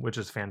game, which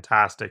is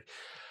fantastic.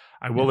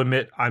 I will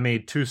admit I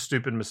made 2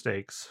 stupid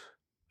mistakes.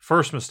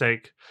 First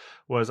mistake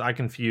was I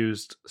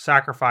confused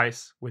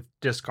sacrifice with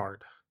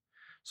discard.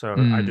 So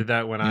I did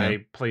that when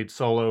I played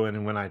solo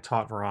and when I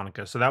taught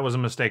Veronica. So that was a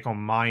mistake on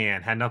my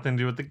end. Had nothing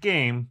to do with the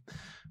game,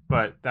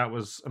 but that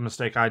was a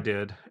mistake I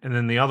did. And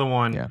then the other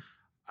one,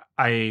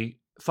 I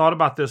thought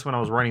about this when I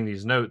was writing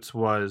these notes,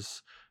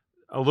 was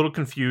a little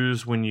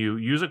confused. When you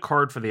use a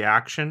card for the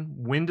action,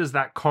 when does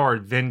that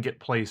card then get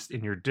placed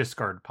in your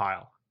discard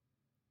pile?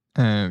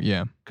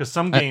 Because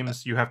some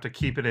games you have to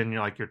keep it in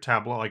your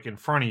tableau, like in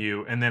front of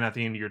you, and then at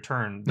the end of your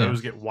turn,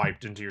 those get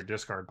wiped into your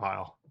discard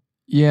pile.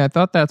 Yeah, I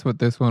thought that's what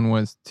this one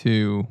was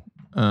too.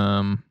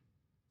 I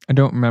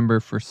don't remember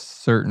for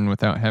certain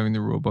without having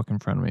the rule book in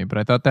front of me, but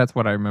I thought that's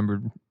what I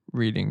remembered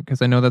reading,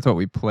 because I know that's what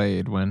we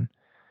played when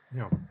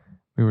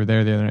we We were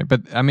there the other night.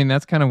 But I mean,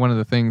 that's kind of one of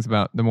the things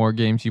about the more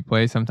games you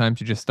play. Sometimes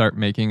you just start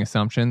making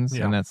assumptions,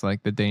 and that's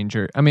like the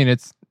danger. I mean,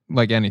 it's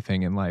like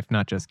anything in life,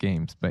 not just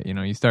games, but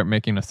you start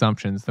making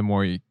assumptions the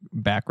more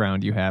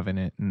background you have in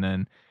it, and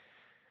then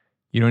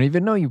you don't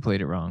even know you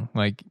played it wrong.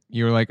 Like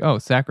you're like, oh,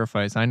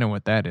 sacrifice, I know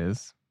what that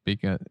is,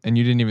 and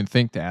you didn't even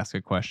think to ask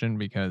a question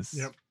because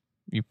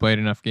you played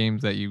enough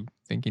games that you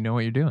think you know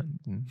what you're doing.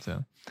 And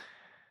so,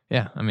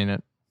 yeah, I mean,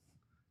 it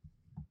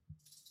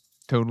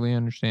totally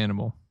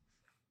understandable.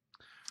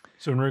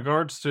 So in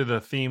regards to the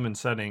theme and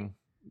setting,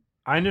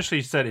 I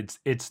initially said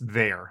it's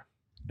there.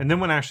 And then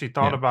when I actually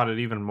thought about it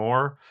even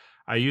more,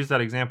 I used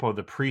that example of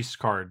the priest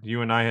card.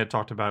 You and I had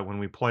talked about it when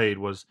we played,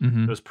 was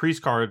those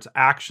priest cards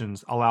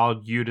actions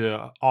allowed you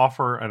to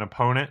offer an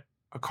opponent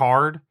a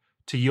card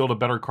to yield a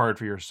better card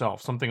for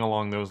yourself, something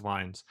along those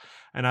lines.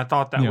 And I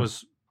thought that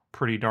was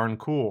pretty darn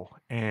cool.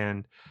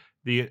 And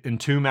the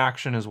entomb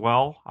action as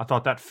well, I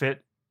thought that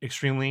fit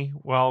extremely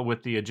well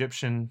with the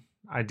Egyptian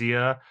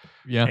idea.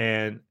 Yeah.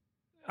 And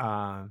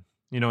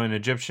in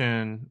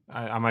Egyptian,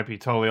 I might be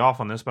totally off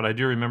on this, but I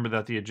do remember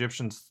that the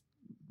Egyptians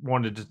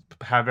wanted to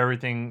have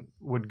everything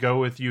would go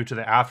with you to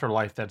the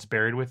afterlife that's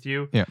buried with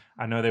you. Yeah.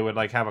 I know they would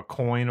like have a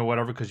coin or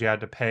whatever because you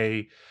had to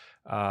pay.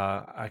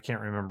 I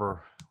can't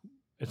remember.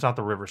 It's not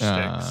the river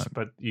Styx,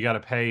 but you got to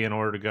pay in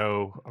order to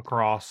go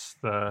across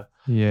the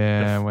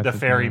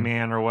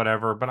ferryman or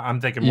whatever. But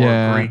I'm thinking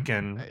more Greek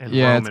and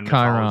Roman it's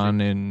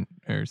Chiron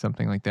or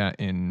something like that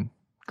in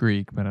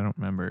Greek, but I don't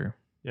remember.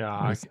 Yeah,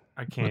 I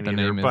can't what the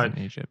either. name is in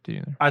Egypt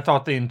either. I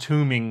thought the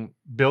entombing,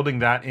 building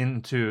that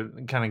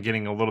into kind of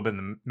getting a little bit in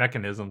the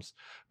mechanisms,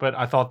 but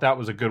I thought that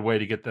was a good way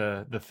to get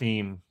the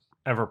theme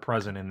ever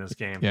present in this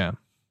game.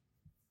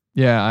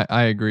 Yeah,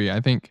 I agree. I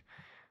think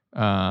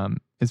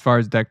as far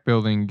as deck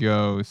building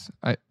goes,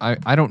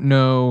 I don't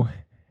know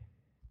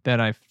that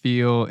I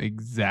feel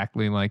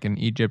exactly like an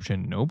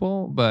Egyptian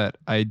noble, but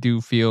I do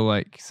feel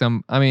like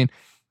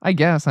I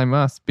guess I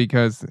must,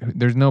 because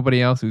there's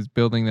nobody else who's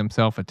building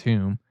themselves a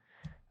tomb.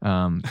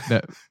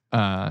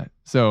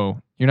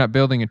 So you're not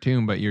building a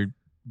tomb, but you're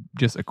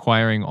just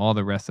acquiring all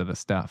the rest of the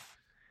stuff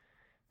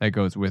that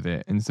goes with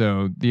it. And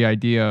so the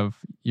idea of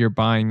you're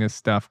buying this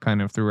stuff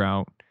kind of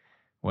throughout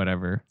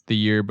whatever the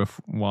year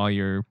while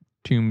your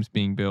tomb's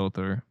being built,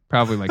 or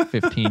probably like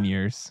 15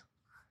 years,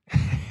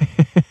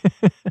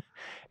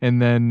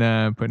 and then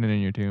putting it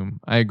in your tomb.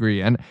 I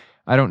agree. And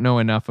I don't know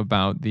enough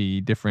about the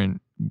different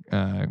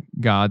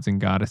gods and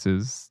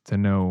goddesses to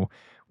know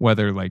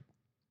whether like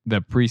the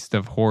priest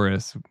of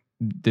Horus,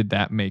 did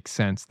that make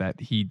sense that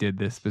he did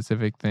this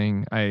specific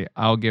thing?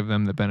 I'll give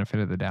them the benefit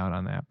of the doubt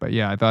on that. But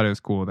yeah, I thought it was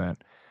cool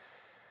that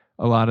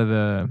a lot of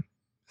the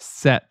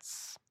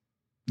sets,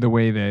 the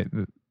way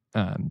that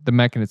the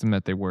mechanism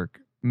that they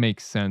work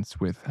makes sense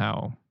with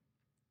how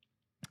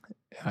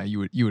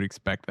you would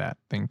expect that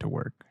thing to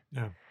work.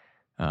 Yeah.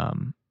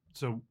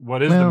 So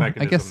what is the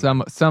mechanism? I guess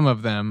some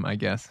of them, I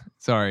guess.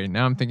 Sorry,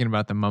 now I'm thinking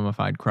about the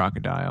mummified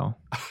crocodile.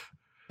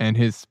 And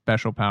his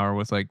special power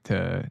was like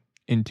to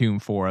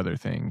entomb 4 other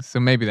things. So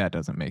maybe that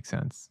doesn't make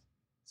sense.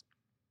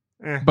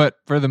 But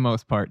for the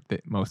most part,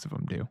 most of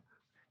them do.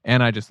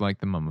 And I just like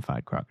the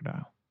mummified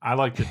crocodile. I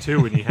liked it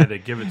too when you had to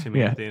give it to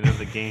me at the end of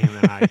the game,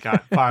 and I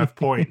got 5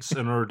 points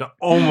in order to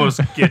almost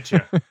get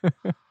you.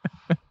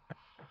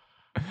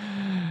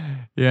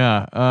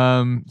 Yeah.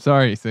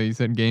 Sorry. So you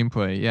said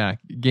gameplay. Yeah.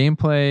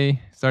 Gameplay,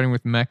 starting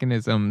with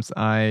mechanisms.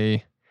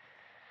 I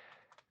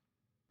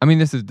mean,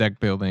 this is deck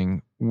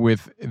building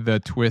with the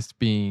twist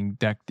being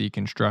deck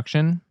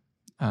deconstruction.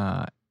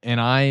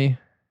 And I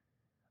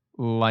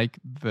like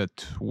the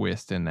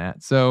twist in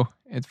that. So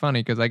it's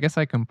funny because I guess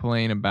I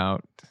complain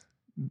about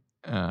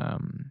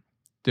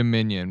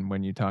Dominion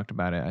when you talked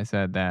about it. I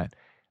said that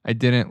I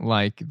didn't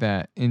like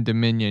that in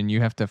Dominion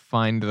you have to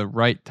find the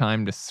right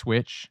time to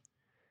switch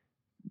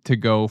to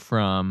go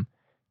from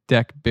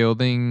deck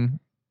building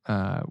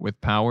with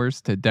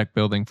powers to deck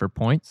building for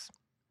points.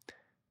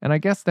 And I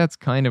guess that's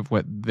kind of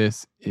what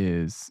this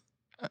is.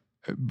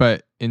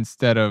 But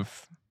instead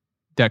of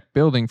deck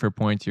building for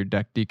points, you're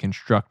deck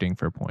deconstructing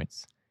for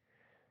points.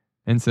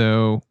 And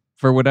so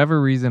for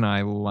whatever reason,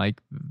 I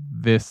like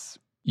this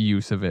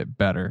use of it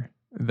better.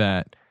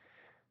 That,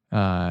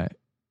 and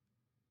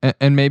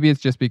maybe it's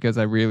just because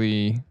I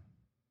really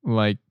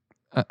like,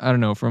 I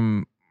don't know,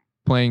 from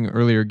playing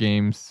earlier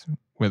games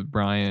with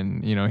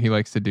Brian, he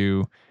likes to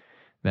do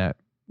that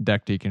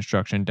deck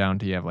deconstruction down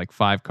to you have like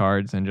 5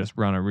 cards and just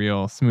run a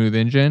real smooth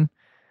engine.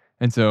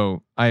 And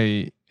so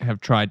I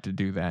have tried to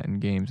do that in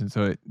games, and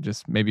so it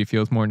just maybe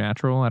feels more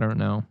natural. I don't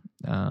know.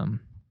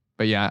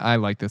 But yeah, I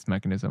like this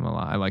mechanism a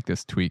lot. I like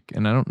this tweak.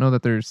 And I don't know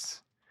that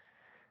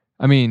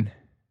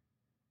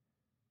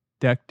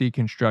deck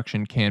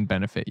deconstruction can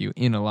benefit you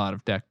in a lot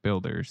of deck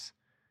builders,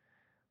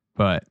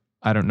 but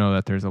I don't know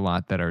that there's a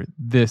lot that are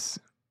this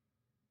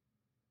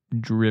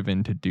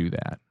driven to do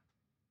that.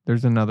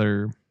 There's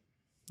another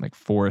like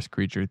forest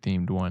creature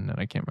themed one that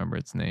I can't remember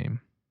its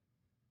name.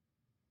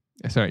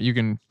 Sorry, you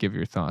can give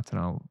your thoughts and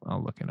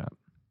I'll look it up.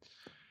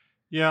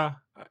 Yeah,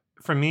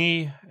 for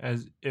me,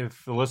 as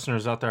if the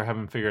listeners out there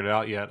haven't figured it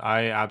out yet,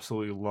 I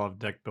absolutely love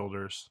deck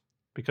builders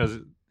because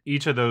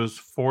each of those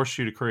force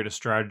you to create a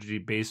strategy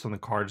based on the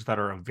cards that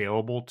are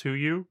available to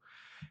you.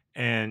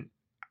 And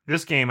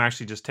this game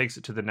actually just takes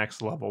it to the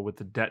next level with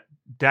the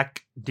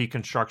deck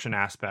deconstruction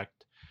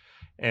aspect.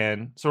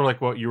 And sort of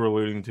like what you were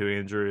alluding to,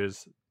 Andrew,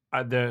 is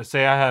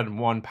say I had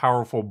one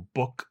powerful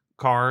book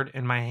card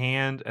in my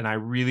hand and I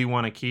really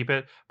want to keep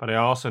it, but I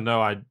also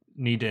know I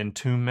need to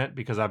entomb it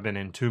because I've been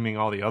entombing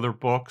all the other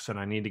books and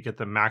I need to get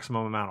the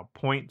maximum amount of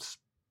points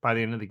by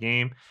the end of the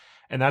game.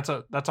 And that's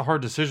a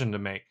hard decision to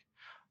make.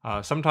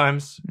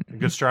 Sometimes a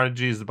good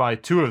strategy is to buy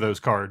 2 of those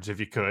cards if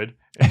you could,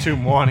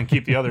 entomb one and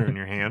keep the other in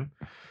your hand.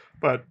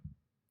 But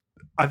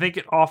I think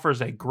it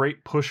offers a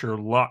great pusher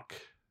luck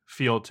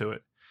feel to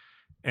it.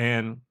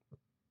 And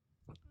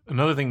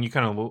another thing you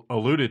kind of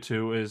alluded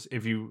to is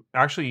if you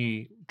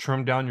actually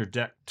trim down your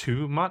deck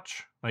too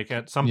much, like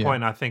at some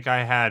point I think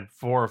I had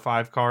 4 or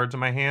 5 cards in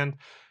my hand,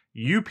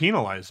 you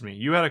penalized me.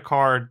 You had a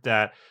card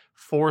that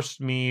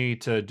forced me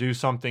to do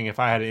something if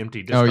I had an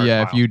empty discard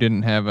pile. If you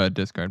didn't have a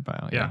discard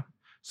pile. Yeah.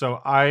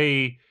 So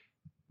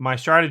my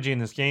strategy in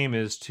this game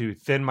is to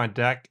thin my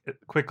deck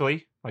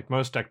quickly, like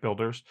most deck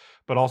builders,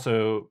 but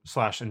also /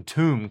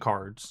 entomb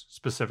cards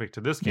specific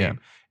to this game.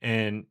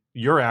 And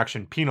your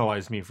action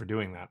penalized me for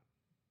doing that.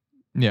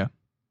 Yeah.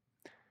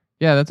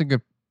 Yeah, that's a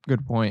good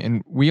point.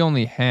 And we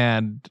only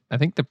had, I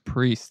think the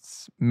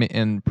priests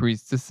and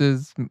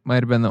priestesses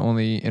might have been the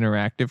only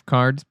interactive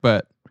cards,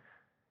 but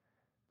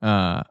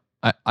I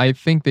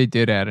think they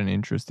did add an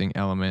interesting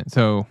element.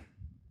 So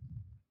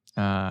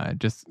I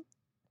guess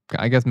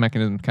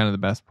Mechanism is kind of the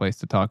best place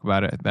to talk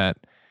about it. That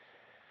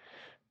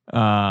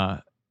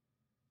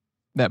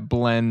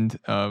blend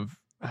of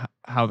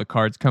how the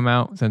cards come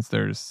out, since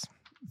there's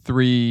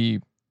 3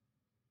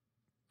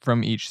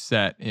 from each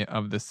set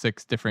of the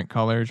 6 different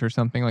colors or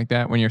something like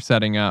that when you're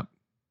setting up.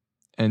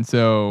 And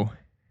so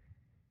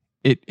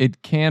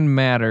it can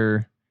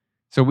matter.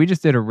 So we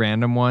just did a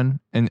random one,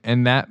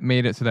 and that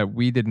made it so that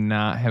we did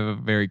not have a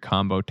very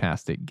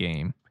combo-tastic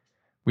game.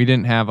 We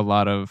didn't have a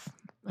lot of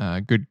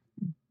good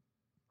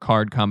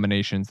card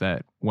combinations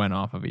that went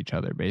off of each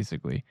other,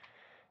 basically.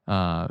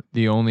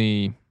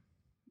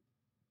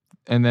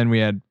 And then we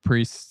had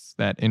priests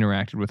that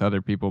interacted with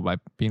other people by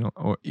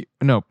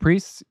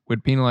priests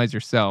would penalize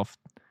yourself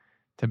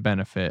to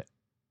benefit,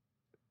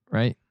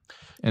 right?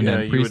 And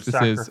then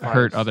priestesses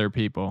hurt other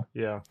people.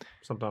 Yeah,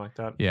 something like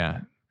that. Yeah.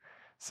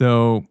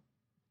 So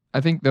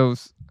I think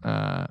those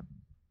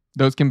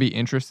can be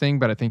interesting,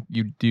 but I think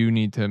you do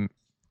need to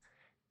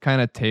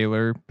kind of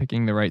tailor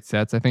picking the right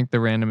sets. I think the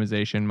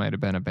randomization might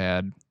have been a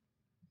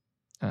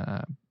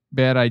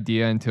bad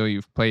idea until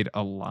you've played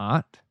a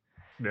lot.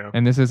 Yeah.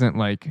 And this isn't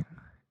like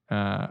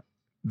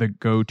the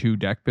go-to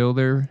deck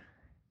builder,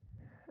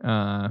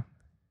 or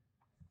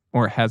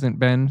hasn't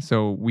been.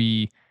 So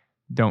we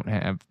don't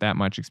have that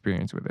much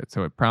experience with it.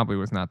 So it probably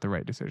was not the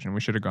right decision.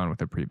 We should have gone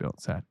with a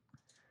pre-built set.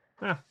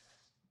 Yeah,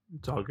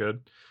 it's all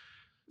good.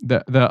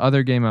 The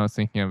other game I was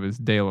thinking of is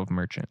Dale of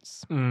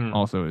Merchants.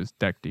 Also is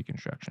deck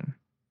deconstruction.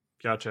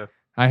 Gotcha.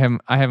 I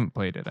haven't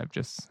played it. I've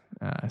just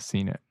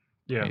seen it.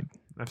 Yeah,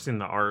 I've seen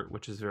the art,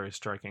 which is very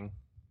striking.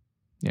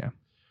 Yeah.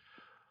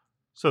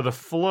 So the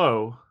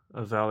flow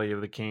of Valley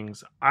of the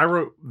Kings, I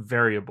wrote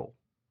variable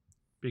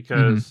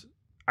because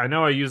I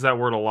know I use that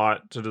word a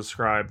lot to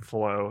describe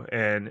flow,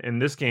 and in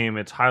this game,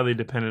 it's highly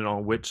dependent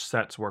on which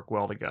sets work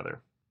well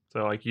together.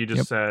 So, like you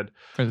just said,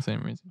 for the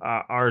same reason,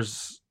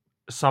 ours.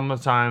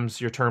 Sometimes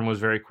your turn was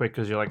very quick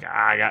because you're like,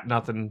 I got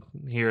nothing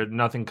here,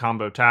 nothing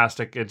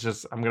combo-tastic. It's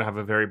just, I'm going to have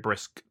a very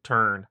brisk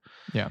turn.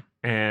 Yeah.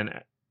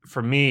 And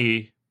for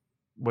me,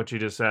 what you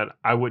just said,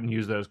 I wouldn't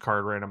use those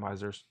card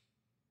randomizers.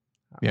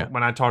 Yeah.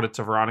 When I taught it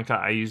to Veronica,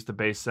 I used the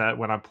base set.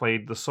 When I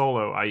played the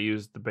solo, I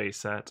used the base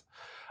set.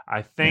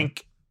 I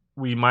think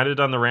we might have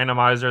done the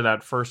randomizer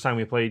that first time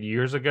we played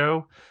years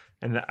ago.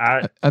 And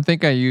I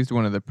think I used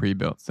one of the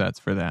pre-built sets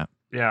for that.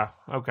 Yeah.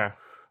 Okay.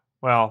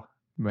 Well,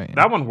 Man.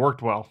 That one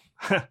worked well.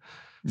 So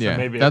yeah,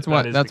 maybe that's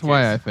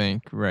why I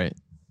think, right.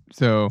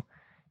 So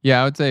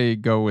yeah, I would say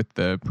go with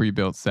the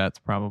pre-built sets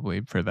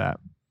probably for that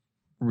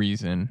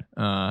reason.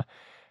 And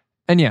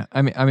yeah,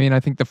 I mean I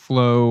think the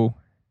flow,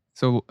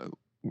 so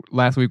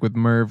last week with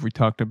Merv we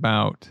talked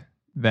about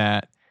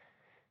that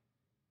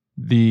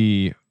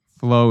the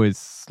flow is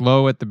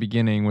slow at the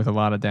beginning with a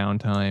lot of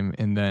downtime,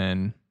 and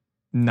then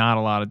not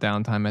a lot of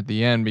downtime at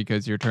the end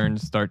because your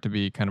turns start to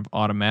be kind of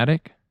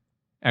automatic.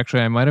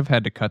 Actually, I might have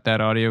had to cut that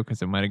audio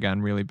because it might have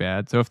gotten really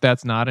bad. So if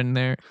that's not in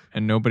there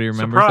and nobody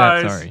remembers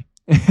that, sorry.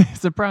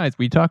 Surprise.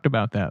 We talked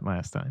about that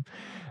last time.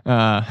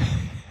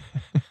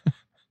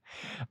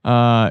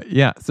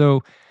 Yeah,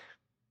 so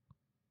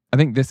I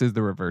think this is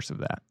the reverse of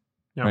that.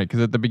 Yep. Right?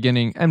 Because at the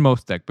beginning, and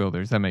most deck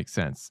builders, that makes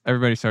sense.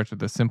 Everybody starts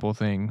with a simple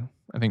thing.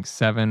 I think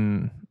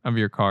 7 of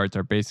your cards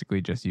are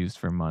basically just used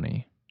for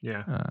money.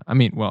 Yeah.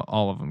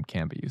 All of them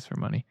can be used for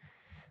money.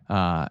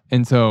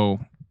 And so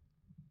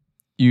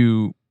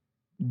you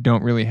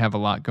don't really have a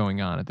lot going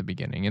on at the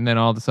beginning. And then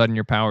all of a sudden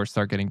your powers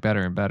start getting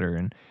better and better,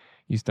 and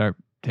you start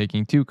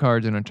taking 2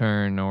 cards in a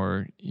turn,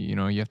 or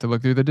you have to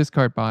look through the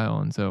discard pile,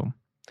 and so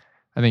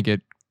I think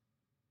it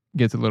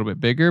gets a little bit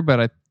bigger, but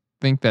I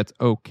think that's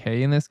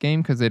okay in this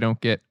game because they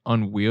don't get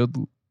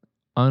unwieldy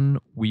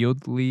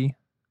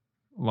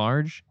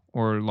large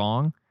or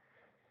long,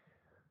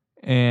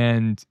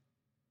 and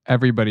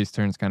everybody's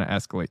turns kind of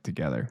escalate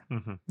together.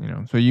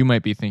 Mm-hmm. So you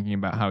might be thinking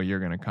about how you're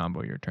going to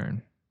combo your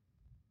turn.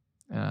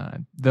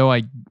 Though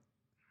I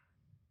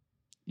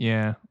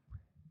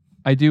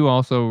do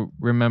also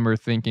remember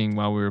thinking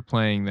while we were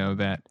playing, though,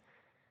 that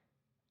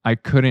I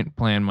couldn't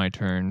plan my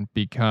turn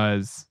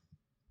because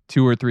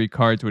 2 or 3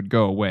 cards would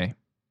go away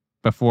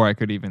before I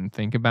could even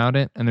think about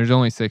it. And there's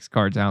only 6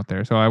 cards out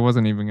there, so I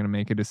wasn't even going to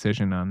make a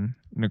decision on...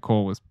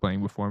 Nicole was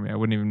playing before me. I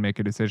wouldn't even make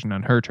a decision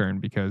on her turn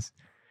because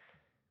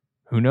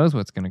who knows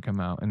what's going to come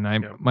out. And I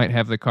might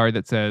have the card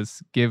that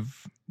says,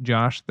 give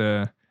Josh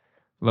the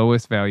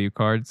lowest value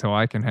card so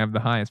I can have the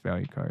highest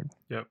value card.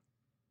 Yep.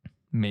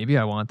 Maybe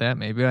I want that.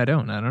 Maybe I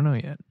don't. I don't know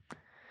yet.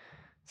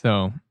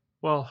 So,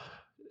 well,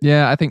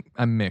 yeah, I think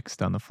I'm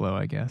mixed on the flow,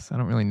 I guess. I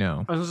don't really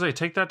know. I was going to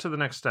say, take that to the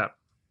next step.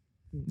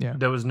 Yeah.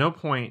 There was no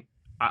point.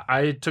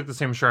 I took the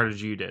same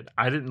strategy you did.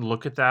 I didn't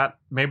look at that.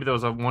 Maybe there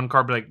was one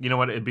card, but you know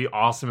what? It'd be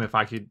awesome if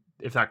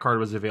that card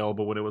was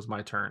available when it was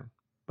my turn.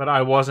 But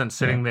I wasn't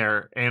sitting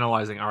there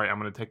analyzing, all right, I'm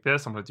going to take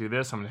this, I'm going to do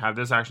this, I'm going to have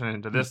this action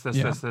into this.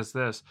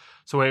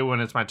 So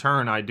when it's my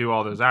turn, I do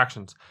all those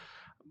actions.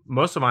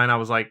 Most of mine, I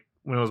was like,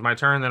 when it was my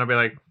turn, then I'd be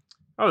like,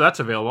 oh, that's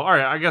available. All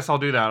right, I guess I'll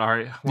do that. All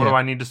right, what do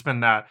I need to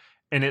spend that?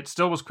 And it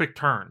still was quick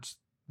turns.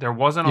 There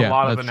wasn't a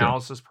lot of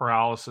analysis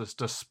paralysis.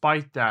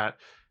 Despite that,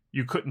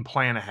 you couldn't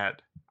plan ahead.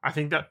 I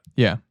think that...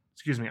 Yeah.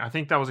 Excuse me. I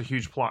think that was a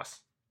huge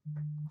plus.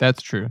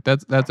 That's true.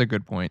 That's a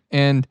good point.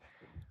 And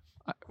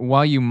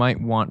while you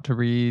might want to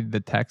read the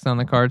text on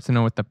the cards to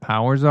know what the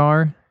powers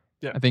are,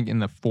 I think in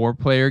the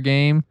 4-player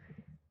game,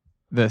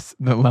 the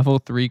level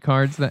 3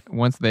 cards, that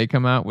once they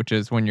come out, which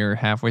is when you're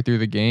halfway through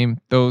the game,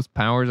 those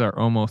powers are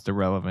almost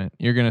irrelevant.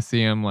 You're going to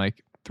see them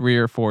like 3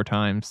 or 4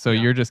 times. So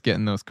you're just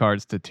getting those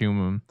cards to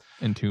tomb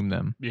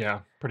them. Yeah,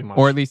 pretty much.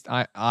 Or at least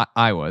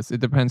I was. It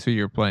depends who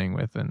you're playing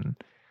with and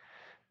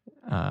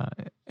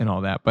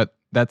all that. But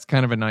that's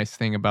kind of a nice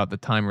thing about the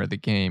timer of the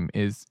game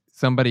is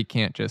somebody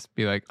can't just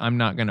be like, I'm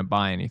not going to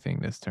buy anything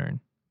this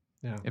turn.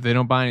 Yeah. If they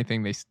don't buy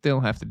anything, they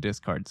still have to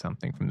discard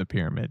something from the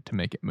pyramid to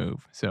make it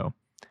move. So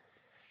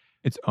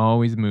it's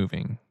always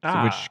moving,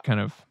 which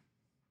kind of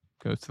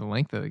goes to the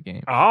length of the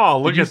game.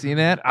 Oh, look! Did you see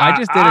that? I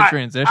just did a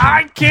transition.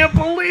 I can't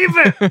believe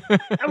it.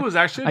 That was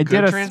actually I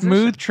did a transition.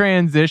 Smooth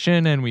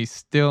transition, and we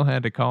still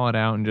had to call it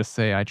out and just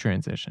say I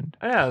transitioned.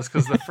 Yeah, it's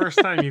because the first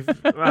time you've...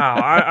 Wow,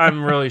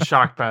 I'm really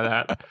shocked by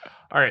that.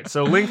 All right,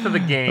 so length of the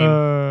game.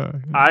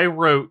 I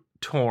wrote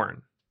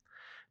torn.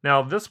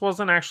 Now, this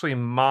wasn't actually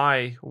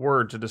my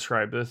word to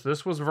describe this.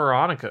 This was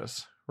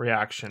Veronica's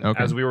reaction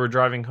as we were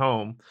driving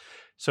home.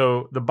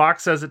 So the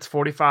box says it's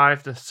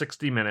 45 to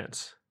 60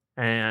 minutes.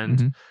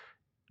 And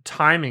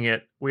timing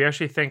it, we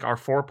actually think our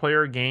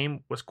 4-player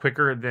game was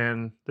quicker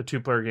than the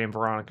 2-player game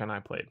Veronica and I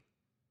played.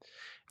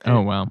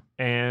 Oh, wow.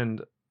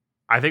 And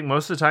I think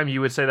most of the time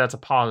you would say that's a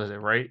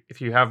positive, right?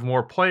 If you have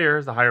more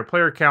players, the higher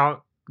player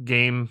count,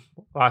 game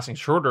lasting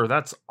shorter,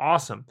 that's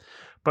awesome.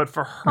 But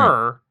for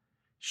her,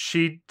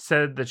 she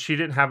said that she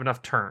didn't have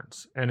enough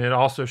turns, and it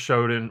also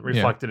showed and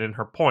reflected in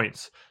her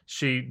points.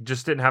 She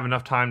just didn't have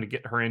enough time to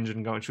get her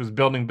engine going. She was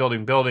building,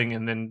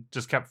 and then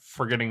just kept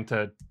forgetting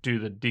to do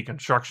the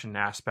deconstruction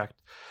aspect.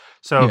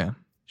 So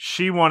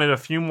she wanted a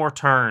few more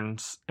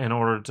turns in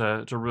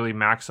order to really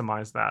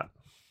maximize that.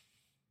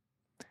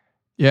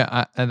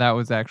 Yeah, and that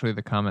was actually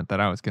the comment that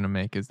I was going to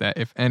make, is that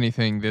if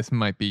anything, this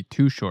might be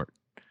too short.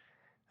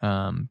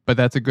 But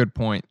that's a good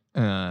point.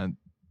 Because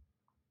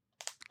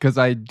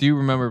I do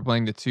remember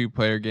playing the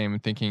 2-player game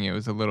and thinking it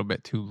was a little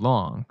bit too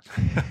long.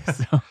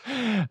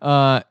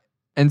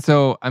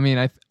 So I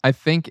mean, I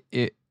think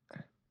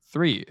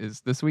 3 is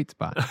the sweet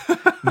spot.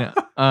 No,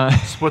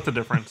 split the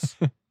difference.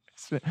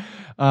 So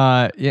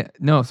I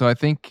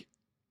think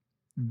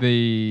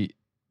the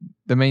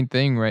main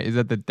thing, right, is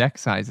that the deck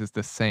size is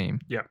the same.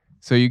 Yeah.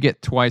 So you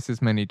get twice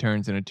as many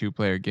turns in a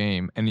 2-player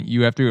game, and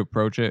you have to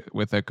approach it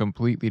with a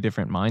completely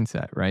different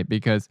mindset, right?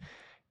 Because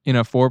in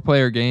a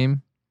 4-player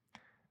game,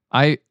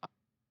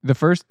 the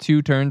first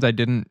 2 turns I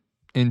didn't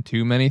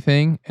entomb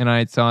anything, and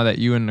I saw that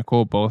you and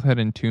Nicole both had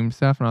entombed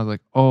stuff, and I was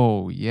like,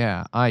 oh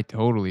yeah, I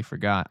totally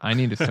forgot. I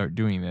need to start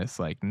doing this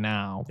like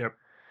now. Yep.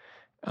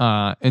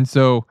 And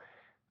so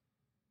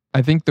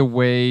I think the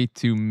way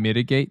to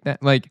mitigate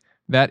that, like,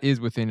 that is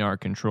within our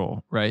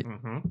control, right?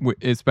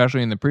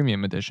 Especially in the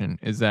premium edition,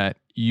 is that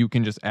you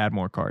can just add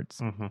more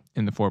cards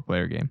in the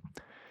 4-player game.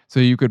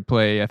 So you could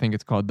play, I think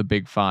it's called the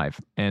Big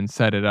 5, and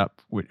set it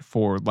up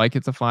for like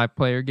it's a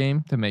 5-player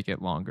game to make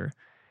it longer.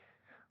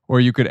 Or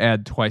you could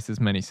add twice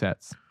as many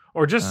sets.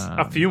 Or just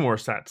a few more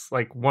sets,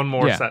 like 1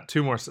 more set,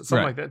 2 more sets,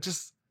 something like that.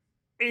 Just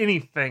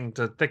anything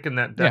to thicken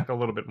that deck a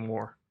little bit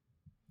more.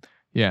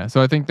 Yeah,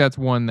 so I think that's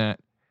one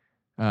that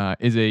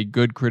is a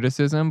good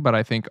criticism, but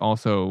I think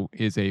also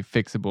is a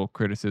fixable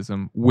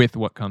criticism with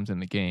what comes in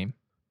the game.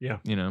 Yeah.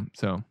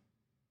 So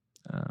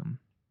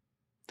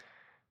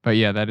But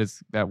yeah,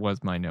 that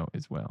was my note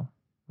as well.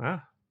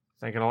 Ah,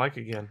 thinking alike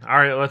again. All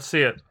right, let's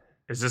see it.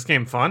 Is this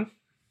game fun?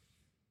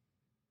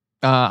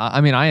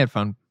 I mean, I had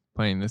fun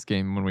playing this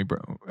game when we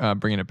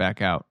bringing it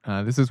back out.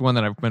 This is one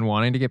that I've been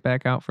wanting to get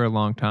back out for a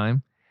long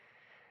time,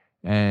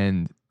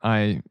 and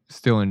I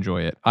still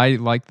enjoy it. I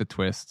like the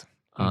twist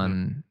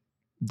on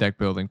deck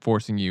building,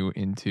 forcing you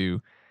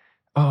into,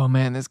 oh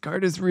man, this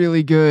card is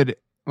really good.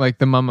 Like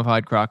the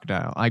Mummified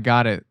Crocodile. I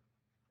got it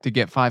to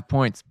get 5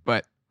 points,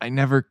 but I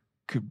never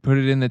could put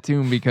it in the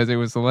tomb because it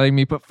was letting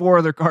me put 4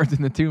 other cards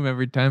in the tomb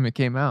every time it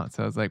came out.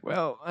 So I was like,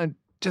 well,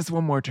 just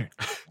one more turn.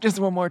 Just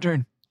one more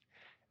turn.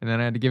 And then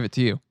I had to give it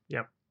to you.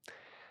 Yep.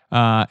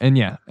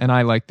 And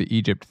I like the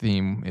Egypt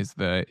theme is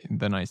the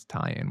nice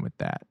tie-in with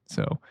that.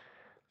 So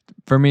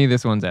for me,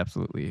 this one's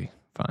absolutely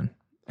fun.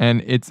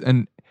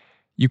 And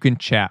you can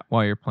chat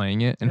while you're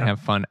playing it and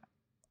have fun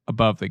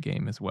above the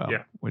game as well,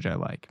 which I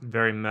like.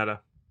 Very meta.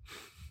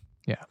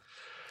 Yeah.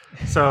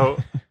 So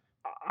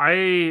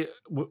I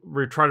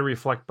try to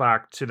reflect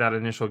back to that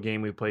initial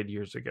game we played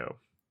years ago.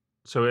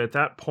 So at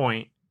that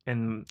point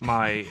in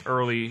my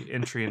early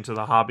entry into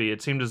the hobby,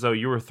 it seemed as though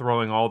you were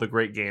throwing all the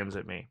great games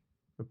at me.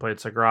 We played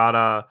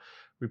Sagrada,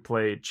 we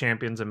played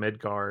Champions of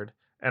Midgard,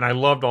 and I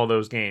loved all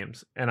those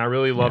games. And I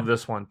really loved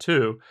this one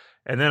too.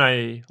 And then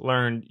I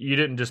learned you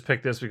didn't just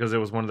pick this because it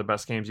was one of the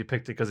best games. You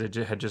picked it because it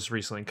had just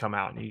recently come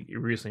out and you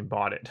recently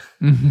bought it.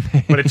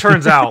 But it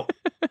turns out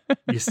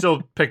you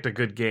still picked a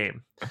good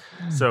game.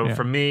 So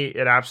for me,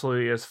 it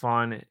absolutely is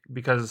fun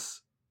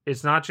because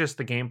it's not just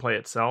the gameplay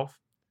itself.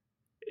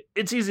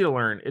 It's easy to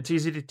learn. It's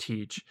easy to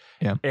teach.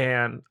 Yeah.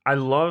 And I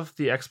love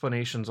the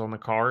explanations on the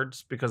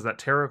cards because that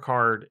tarot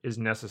card is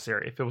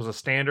necessary. If it was a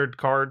standard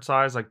card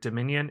size like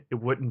Dominion, it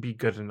wouldn't be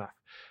good enough.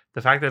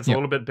 The fact that it's a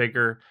little bit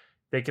bigger,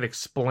 they can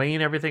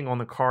explain everything on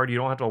the card. You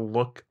don't have to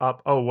look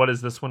up, oh, what is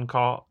this one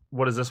called?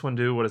 What does this one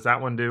do? What does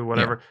that one do?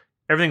 Whatever.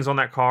 Yeah. Everything's on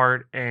that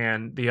card.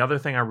 And the other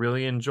thing I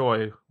really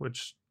enjoy,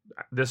 which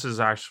this is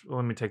actually,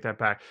 let me take that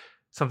back.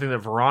 Something that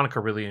Veronica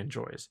really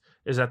enjoys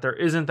is that there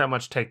isn't that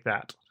much take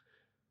that.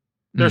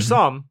 There's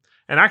some,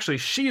 and actually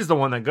she's the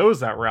one that goes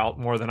that route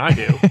more than I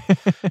do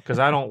because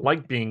I don't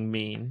like being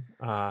mean,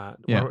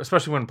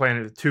 especially when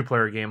playing a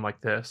 2-player game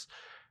like this.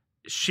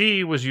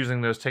 She was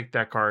using those take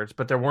that cards,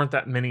 but there weren't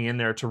that many in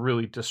there to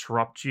really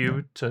disrupt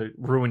you, to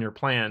ruin your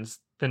plans,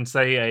 than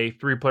say a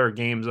 3-player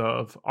games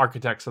of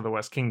Architects of the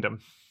West Kingdom.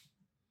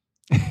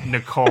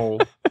 Nicole.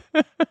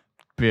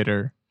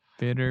 Bitter.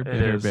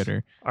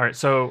 All right,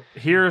 so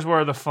here's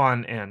where the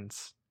fun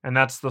ends, and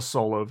that's the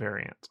solo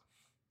variant.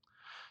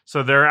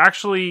 So there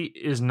actually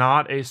is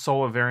not a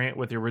solo variant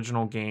with the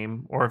original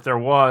game, or if there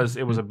was,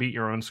 it was a beat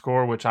your own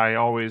score, which I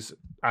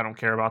don't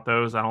care about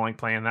those. I don't like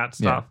playing that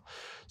stuff. Yeah.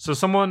 So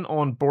someone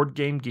on Board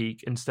Game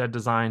Geek instead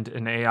designed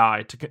an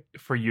AI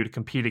for you to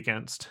compete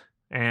against.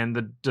 And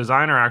the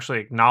designer actually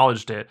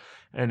acknowledged it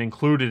and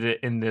included it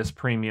in this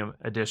premium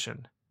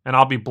edition. And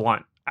I'll be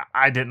blunt,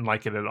 I didn't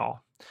like it at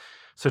all.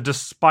 So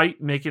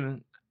despite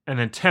making an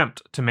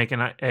attempt to make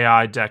an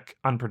AI deck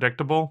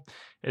unpredictable,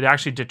 it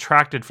actually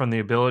detracted from the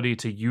ability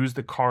to use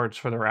the cards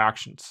for their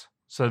actions.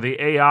 So the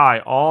AI,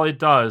 all it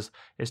does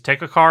is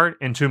take a card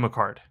and tomb a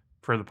card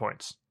for the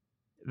points.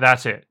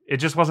 That's it. It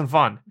just wasn't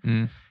fun.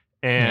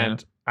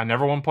 And I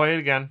never want to play it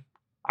again.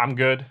 I'm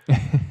good.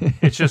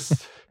 It's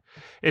just,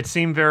 it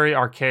seemed very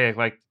archaic.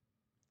 Like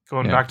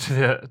going back to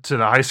the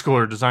high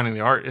schooler designing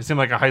the art, it seemed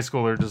like a high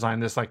schooler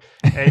designed this. Like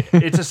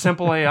it's a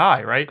simple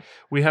AI, right?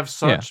 We have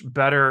such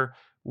better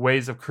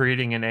ways of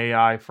creating an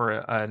AI for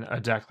a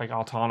deck like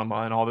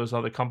Autonoma, and all those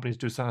other companies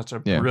do such a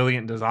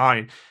brilliant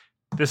design.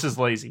 This is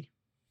lazy.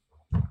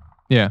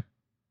 Yeah.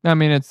 I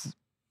mean, it's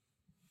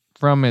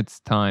from its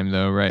time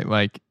though, right?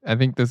 Like I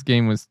think this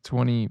game was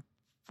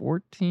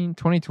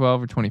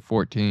 2012 or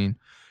 2014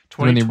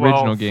 when the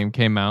original game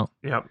came out.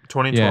 Yep,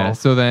 2012. Yeah,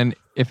 so then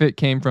if it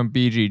came from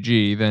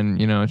BGG, then,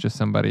 it's just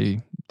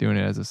somebody doing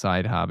it as a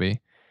side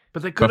hobby.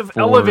 But they could have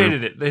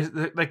elevated it. They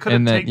could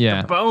have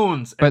taken the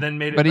bones and then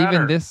made it better. But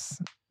even this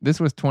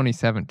was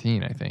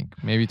 2017, I think.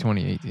 Maybe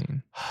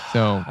 2018.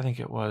 So I think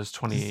it was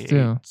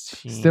 2018.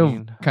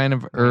 Still kind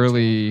of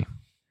early.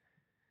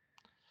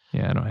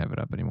 Yeah, I don't have it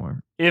up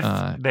anymore. If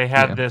they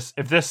had this,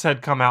 if this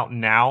had come out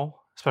now,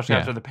 especially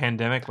after the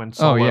pandemic when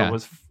Solo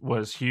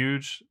was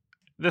huge,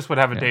 this would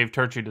have a Dave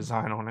Turczi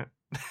design on it.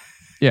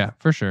 Yeah,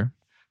 for sure.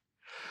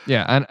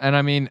 Yeah, and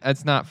I mean,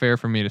 it's not fair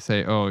for me to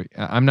say,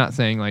 I'm not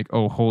saying like,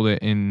 hold it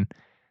in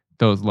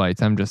those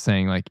lights. I'm just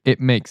saying like,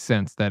 it makes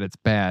sense that it's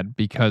bad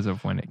because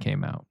of when it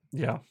came out.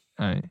 Yeah.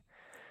 I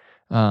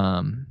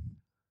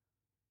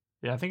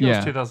think it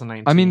was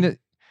 2019. I mean,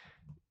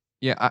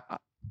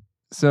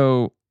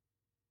 so,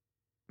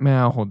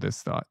 man, I'll hold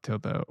this thought till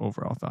the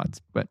overall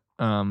thoughts. But,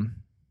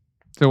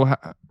 so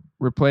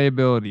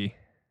replayability,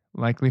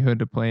 likelihood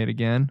to play it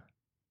again?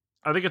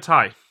 I think it's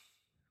high.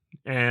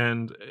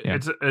 And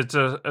it's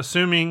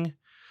assuming,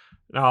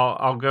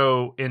 I'll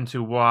go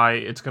into why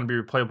it's going to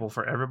be replayable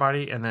for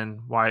everybody and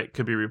then why it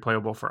could be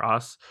replayable for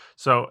us.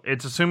 So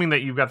it's assuming that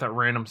you've got that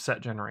random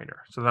set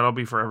generator. So that'll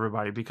be for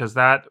everybody because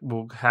that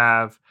will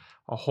have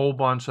a whole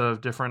bunch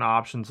of different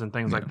options and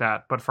things like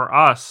that. But for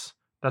us,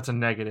 that's a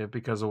negative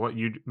because of what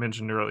you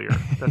mentioned earlier,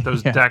 that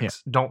those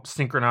decks don't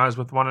synchronize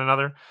with one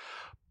another.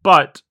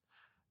 But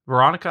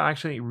Veronica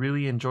actually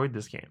really enjoyed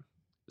this game.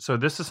 So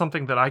this is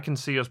something that I can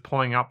see us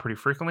pulling out pretty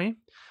frequently.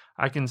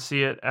 I can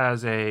see it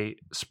as a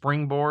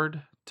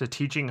springboard to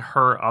teaching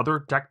her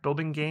other deck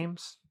building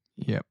games.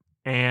 Yep.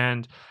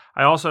 And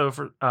I also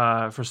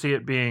foresee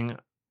it being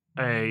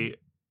a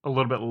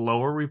little bit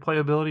lower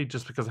replayability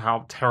just because of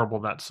how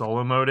terrible that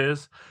solo mode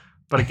is.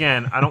 But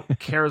again, I don't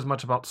care as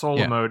much about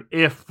solo mode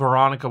if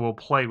Veronica will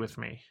play with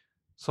me.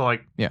 So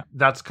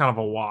that's kind of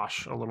a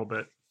wash a little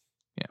bit.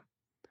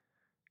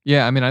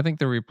 Yeah, I mean, I think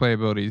the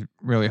replayability is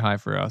really high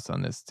for us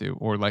on this too,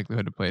 or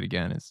likelihood to play it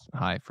again is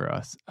high for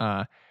us.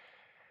 I've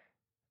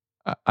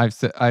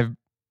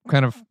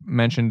kind of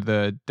mentioned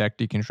the deck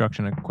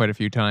deconstruction quite a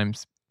few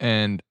times,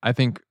 and I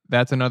think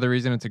that's another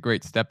reason it's a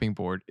great stepping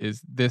board.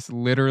 Is this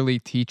literally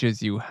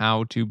teaches you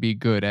how to be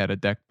good at a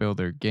deck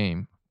builder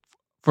game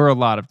for a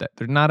lot of deck.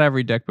 Not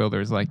every deck builder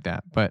is like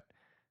that, but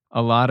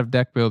a lot of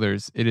deck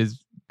builders, it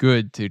is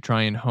good to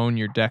try and hone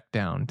your deck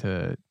down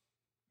to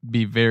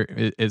be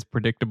very as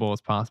predictable as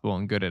possible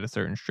and good at a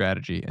certain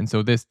strategy. And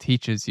so this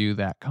teaches you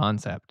that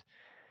concept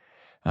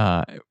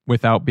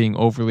without being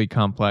overly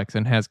complex,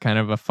 and has kind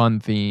of a fun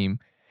theme,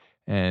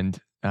 and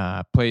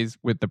plays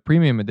with the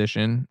premium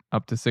edition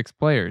up to 6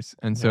 players.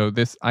 And so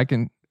this, I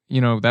can,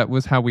 that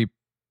was how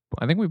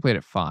I think we played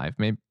it 5,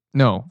 maybe,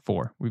 no,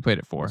 4. We played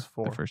it 4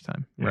 the first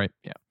time, right?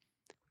 Yeah.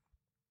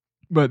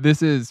 But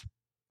this is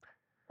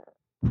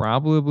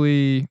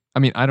probably, I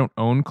mean, I don't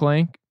own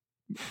Clank,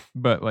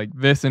 but like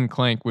this and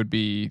Clank would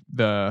be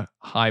the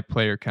high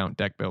player count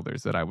deck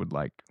builders that I would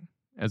like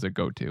as a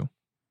go-to.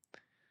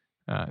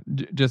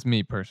 Just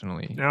me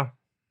personally. Yeah.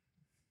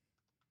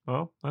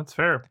 Well, that's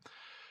fair.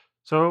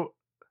 So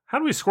how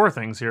do we score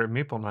things here at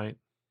Meeple Night?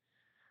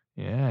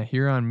 Yeah,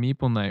 here on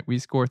Meeple Night, we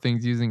score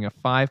things using a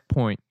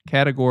 5-point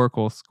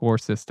categorical score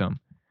system.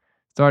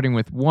 Starting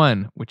with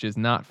 1, which is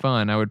not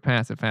fun, I would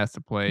pass it fast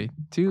to play.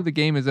 2, the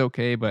game is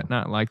okay, but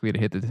not likely to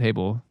hit the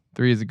table.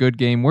 3 is a good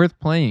game, worth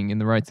playing in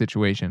the right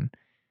situation.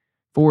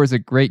 4 is a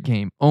great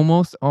game,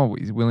 almost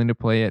always willing to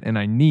play it, and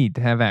I need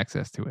to have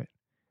access to it.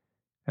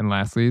 And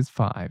lastly is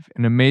 5,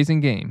 an amazing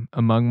game,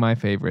 among my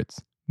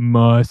favorites.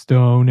 Must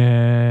own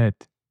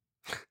it.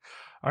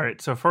 All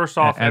right, so first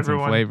off, add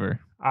everyone, some flavor.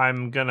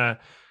 I'm going to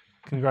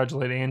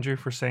congratulate Andrew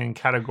for saying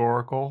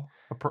categorical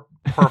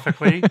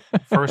perfectly.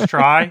 First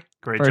try.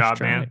 Great job,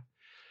 man.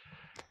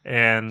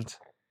 And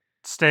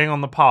staying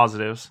on the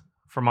positives,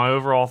 for my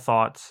overall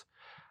thoughts,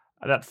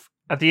 that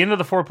at the end of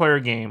the 4-player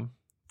game,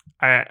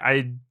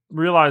 I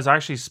realized I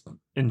actually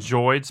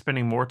enjoyed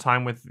spending more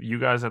time with you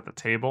guys at the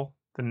table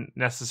than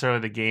necessarily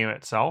the game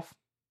itself.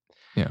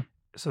 Yeah.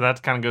 So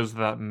that kind of goes to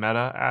that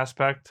meta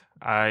aspect.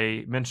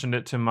 I mentioned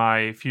it to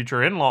my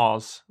future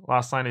in-laws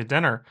last night at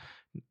dinner,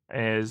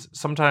 is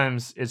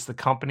sometimes it's the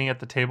company at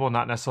the table,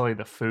 not necessarily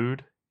the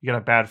food. You got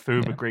a bad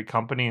food but great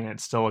company, and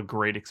it's still a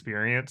great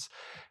experience.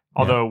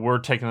 Although we're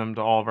taking them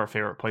to all of our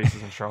favorite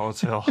places in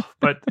Charlottesville.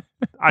 But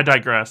I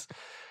digress.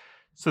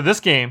 So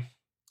this game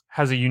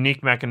has a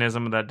unique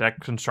mechanism of that deck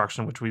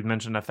construction, which we've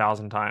mentioned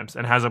 1,000 times,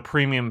 and has a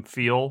premium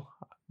feel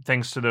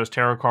thanks to those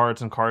tarot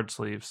cards and card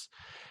sleeves.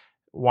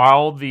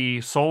 While the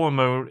solo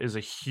mode is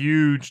a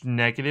huge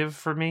negative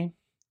for me,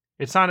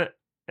 it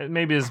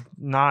maybe is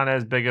not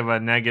as big of a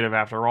negative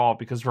after all,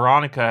 because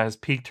Veronica has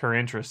piqued her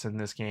interest in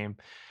this game.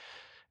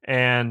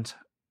 And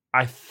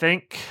I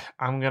think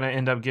I'm going to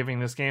end up giving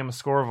this game a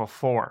score of a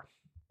 4.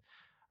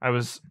 I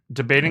was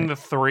debating the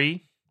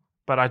 3,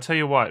 but I tell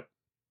you what,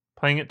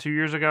 playing it 2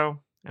 years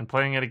ago and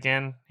playing it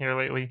again here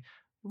lately,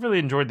 I really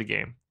enjoyed the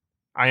game.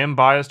 I am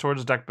biased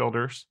towards deck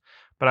builders,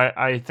 but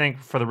I think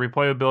for the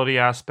replayability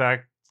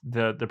aspect,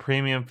 the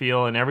premium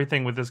feel, and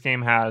everything with this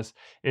game has,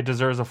 it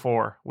deserves a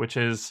 4, which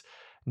is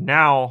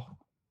now,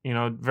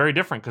 very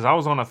different, because I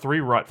was on a 3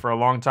 rut for a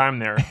long time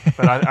there.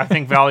 But I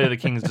think Valley of the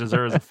Kings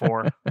deserves a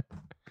 4.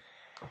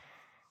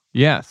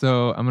 Yeah,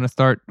 so I'm going to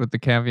start with the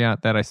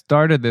caveat that I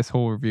started this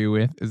whole review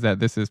with, is that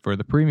this is for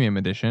the premium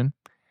edition.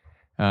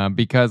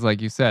 Because,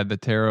 like you said, the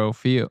tarot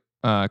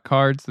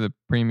cards, the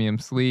premium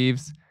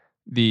sleeves,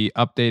 the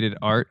updated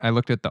art. I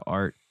looked at the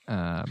art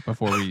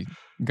before we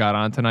got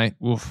on tonight.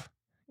 Oof.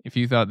 If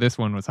you thought this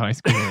one was high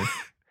schooler,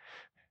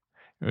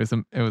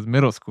 it was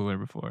middle schooler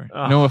before.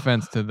 No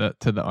offense to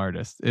the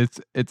artist.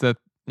 It's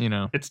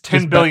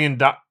 $10 billion.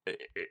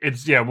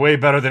 It's way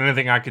better than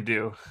anything I could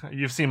do.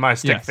 You've seen my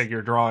stick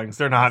figure drawings;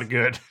 they're not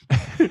good.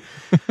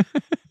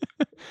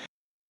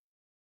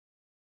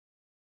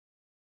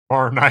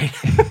 Or night.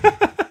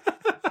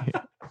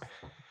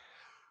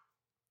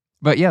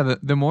 But yeah,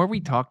 the more we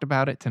talked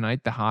about it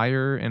tonight, the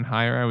higher and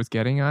higher I was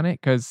getting on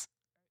it, because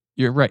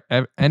you're right.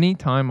 Any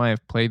time I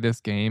have played this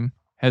game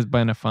has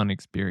been a fun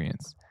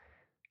experience.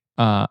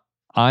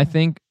 I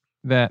think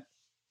that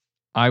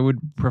I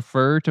would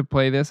prefer to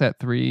play this at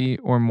 3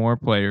 or more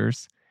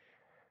players,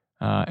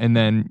 and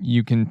then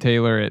you can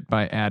tailor it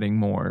by adding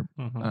more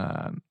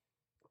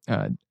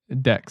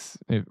decks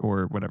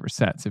or whatever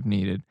sets if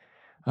needed.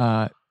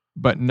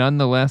 but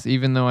nonetheless,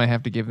 even though I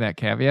have to give that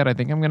caveat, I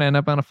think I'm going to end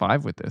up on a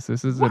 5 with this.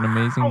 This is an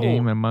amazing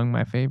game, among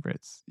my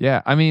favorites.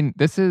 Yeah, I mean,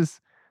 this is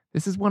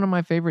one of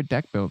my favorite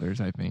deck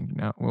builders, I think.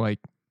 Now, like,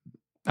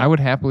 I would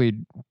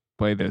happily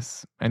play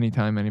this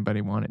anytime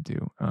anybody wanted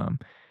to.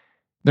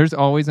 There's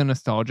always a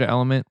nostalgia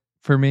element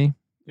for me.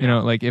 You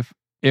know, like if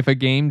a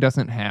game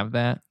doesn't have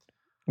that,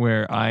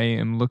 where I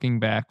am looking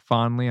back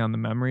fondly on the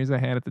memories I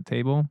had at the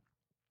table,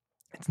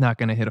 it's not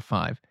going to hit a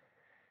 5.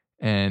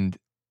 And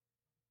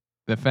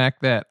the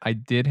fact that I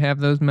did have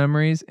those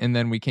memories, and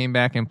then we came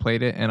back and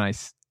played it, and I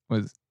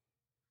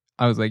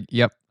was like,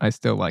 yep, I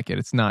still like it.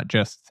 It's not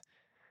just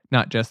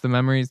the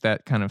memories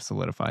that kind of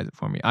solidifies it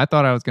for me. I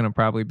thought I was going to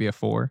probably be a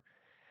 4,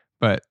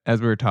 but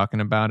as we were talking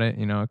about it,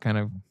 you know, it kind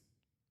of,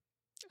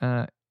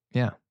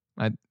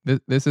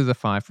 this is a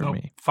 5 for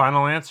me.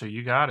 Final answer.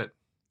 You got it.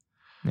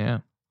 Yeah.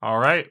 All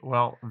right.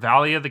 Well,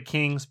 Valley of the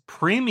Kings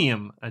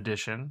Premium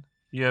Edition,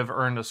 you have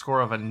earned a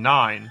score of a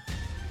 9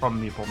 from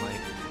Meeple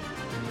Knight.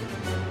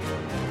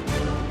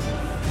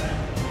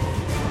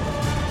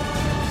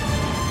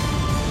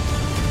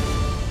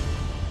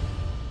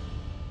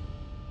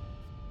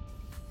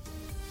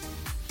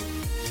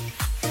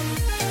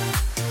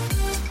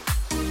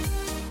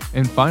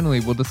 And finally,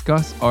 we'll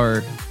discuss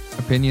our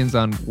opinions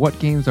on what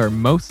games are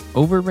most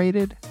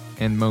overrated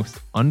and most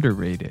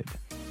underrated.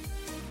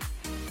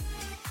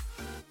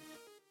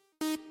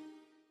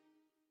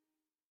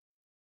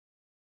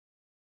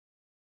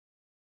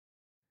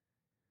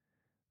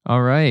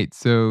 All right,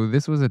 so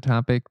this was a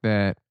topic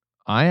that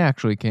I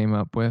actually came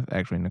up with.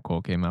 Actually,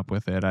 Nicole came up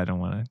with it. I don't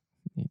want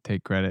to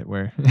take credit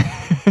where...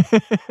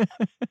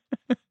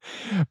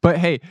 But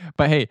hey,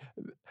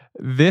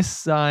 this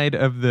side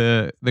of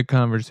the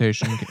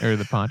conversation or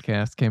the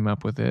podcast came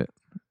up with it.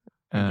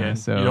 Again,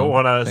 so you don't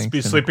want to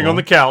be sleeping on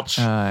the couch.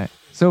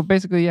 So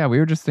basically, yeah, we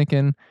were just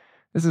thinking,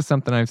 this is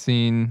something I've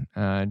seen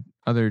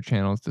other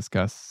channels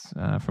discuss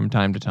from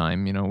time to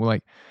time. You know,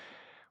 like,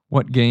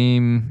 what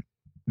game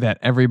that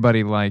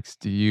everybody likes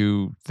do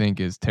you think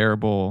is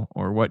terrible,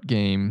 or what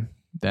game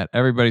that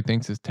everybody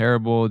thinks is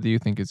terrible do you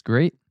think is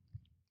great?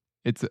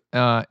 It's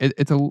a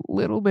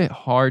little bit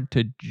hard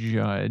to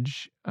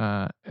judge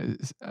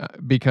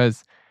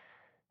because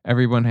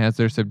everyone has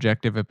their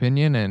subjective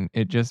opinion, and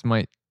it just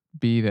might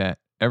be that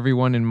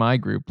everyone in my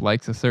group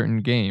likes a certain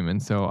game,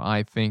 and so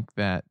I think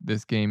that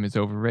this game is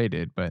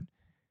overrated, but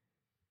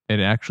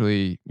it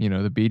actually, you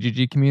know, the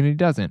BGG community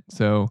doesn't.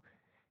 So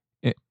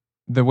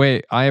the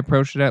way I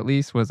approached it, at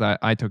least, was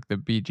I took the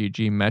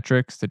BGG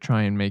metrics to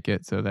try and make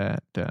it so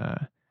that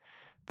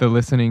the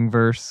listening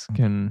verse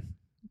can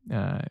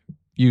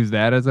use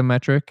that as a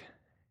metric,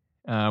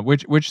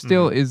 which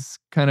still is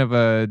kind of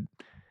a,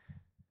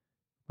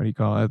 what do you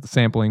call it,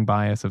 sampling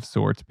bias of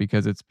sorts,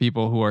 because it's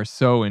people who are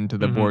so into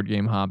the board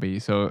game hobby.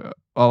 So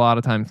a lot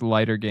of times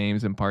lighter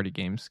games and party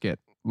games get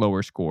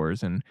lower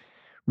scores, and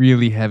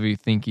really heavy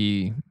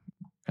thinky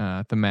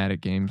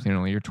thematic games, you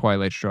know, your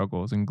Twilight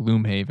Struggles and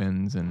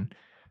Gloomhavens and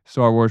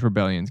Star Wars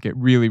Rebellions get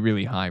really,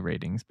 really high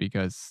ratings,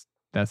 because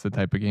that's the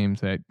type of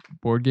games that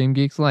board game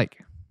geeks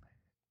like.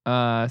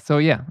 So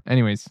yeah,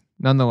 anyways,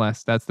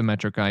 nonetheless, that's the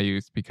metric I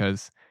used,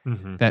 because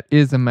that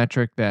is a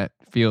metric that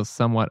feels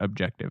somewhat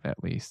objective,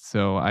 at least.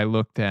 So I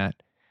looked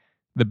at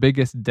the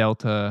biggest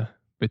delta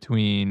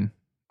between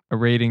a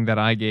rating that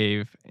I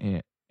gave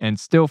and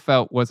still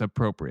felt was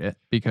appropriate,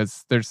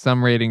 because there's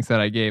some ratings that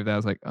I gave that I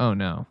was like, oh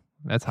no,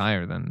 that's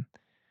higher than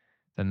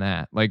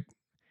that. Like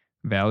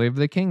Valley of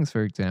the Kings,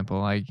 for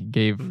example, I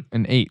gave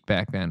an 8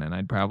 back then, and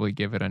I'd probably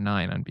give it a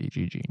 9 on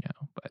BGG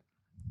now.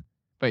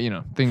 But you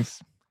know,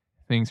 things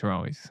are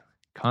always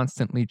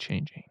constantly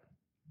changing.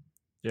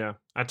 Yeah,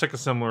 I took a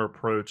similar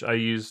approach. I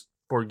used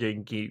Board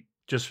Game Geek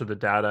just for the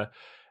data.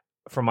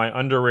 For my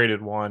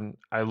underrated one,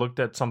 I looked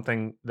at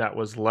something that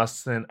was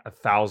less than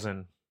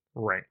 1,000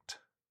 ranked.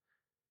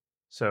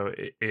 So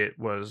it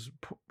was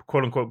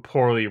quote unquote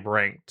poorly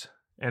ranked.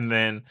 And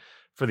then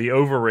for the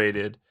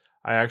overrated,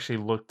 I actually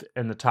looked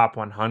in the top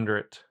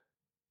 100.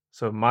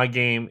 So my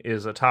game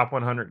is a top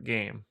 100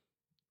 game,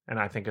 and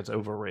I think it's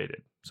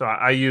overrated. So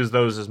I use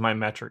those as my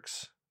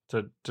metrics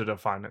to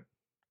define it.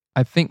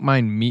 I think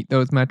mine meet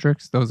those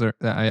metrics. Those are,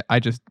 I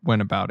just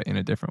went about it in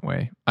a different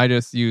way. I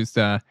just used,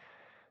 I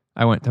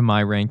went to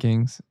my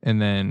rankings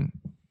and then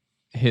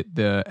hit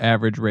the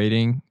average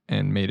rating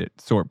and made it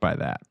sort by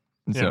that.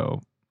 And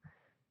so,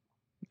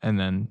 and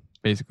then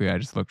basically I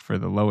just looked for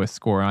the lowest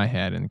score I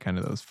had in kind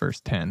of those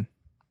first 10.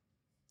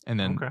 And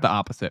then the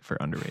opposite for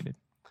underrated.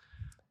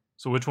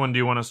 So which one do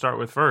you want to start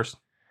with first?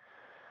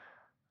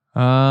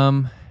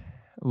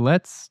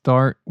 Let's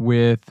start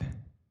with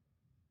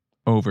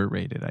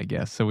overrated, I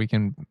guess, so we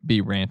can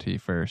be ranty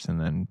first and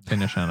then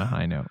finish on a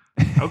high note.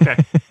 Okay.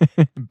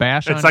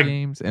 Bash on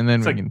games, and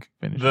then we can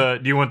finish. Do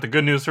you want the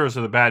good news first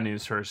or the bad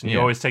news first? And you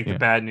always take the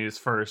bad news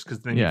first,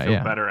 because then you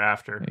feel better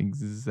after.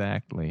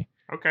 Exactly.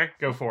 Okay,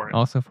 go for it.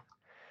 Also,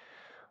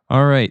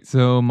 all right,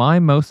 so my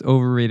most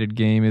overrated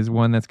game is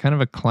one that's kind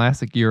of a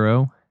classic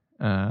Euro.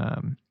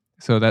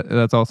 So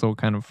that's also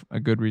kind of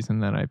a good reason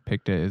that I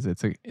picked it. Is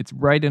it's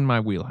right in my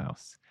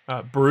wheelhouse.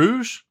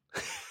 Bruges?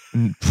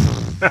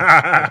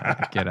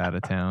 Get out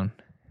of town.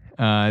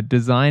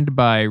 Designed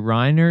by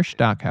Rainer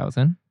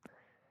Stockhausen.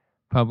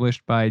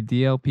 Published by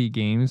DLP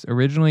Games.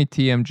 Originally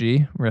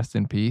TMG, rest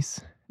in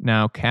peace.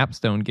 Now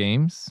Capstone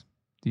Games.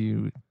 Do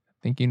you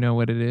think you know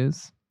what it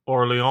is?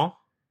 Orleans?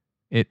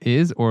 It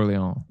is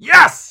Orleans.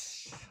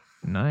 Yes!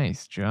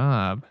 Nice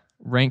job.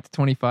 Ranked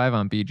 25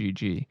 on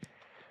BGG.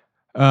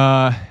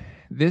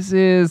 This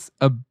is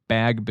a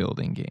bag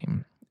building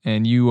game.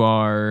 And you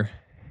are...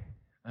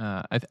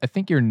 I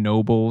think you're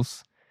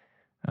nobles.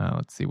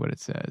 Let's see what it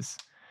says.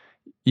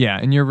 Yeah,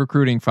 and you're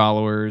recruiting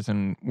followers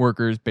and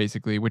workers,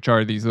 basically, which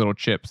are these little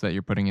chips that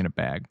you're putting in a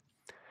bag.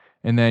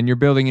 And then you're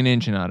building an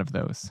engine out of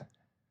those.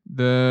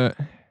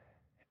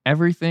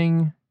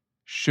 Everything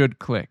should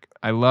click.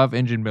 I love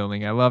engine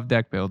building. I love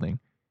deck building.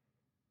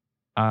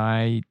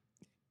 I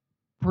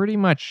pretty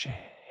much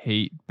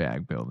hate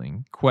bag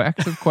building.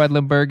 Quacks of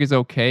Quedlinburg is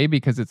okay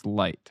because it's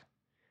light.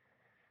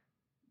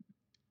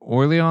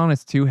 Orleans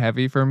is too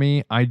heavy for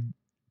me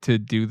to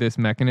do this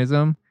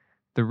mechanism.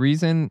 The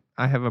reason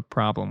I have a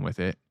problem with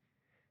it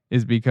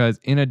is because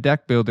in a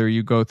deck builder,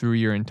 you go through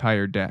your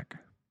entire deck.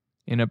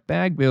 In a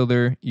bag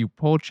builder, you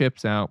pull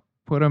chips out,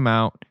 put them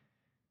out,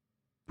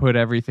 put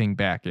everything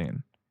back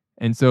in.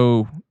 And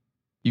so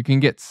you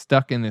can get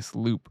stuck in this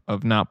loop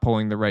of not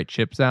pulling the right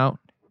chips out.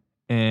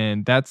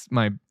 And that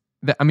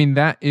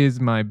is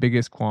my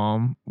biggest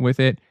qualm with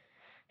it.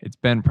 It's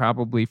been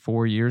probably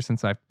 4 years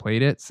since I've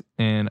played it,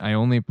 and I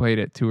only played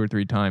it 2 or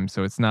 3 times.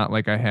 So it's not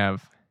like I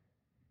have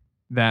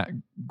that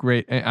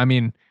great. I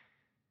mean,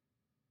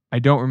 I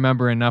don't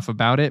remember enough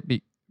about it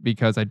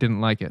because I didn't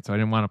like it, so I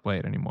didn't want to play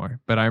it anymore.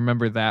 But I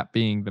remember that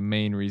being the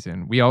main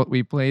reason.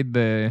 We played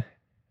the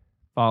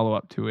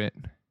follow-up to it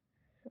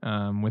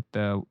with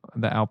the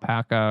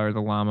alpaca or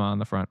the llama on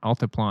the front,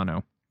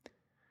 Altiplano,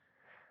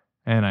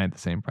 and I had the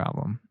same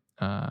problem.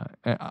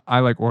 I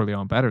like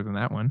Orleans better than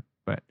that one,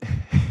 but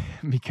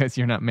because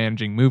you're not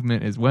managing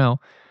movement as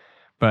well.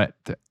 But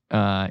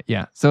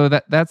yeah, so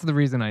that's the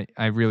reason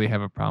I really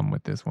have a problem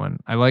with this one.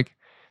 I like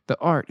the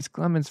art. It's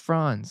Clemens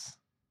Franz.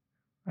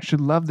 I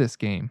should love this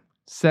game.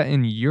 Set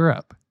in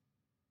Europe.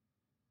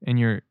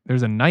 And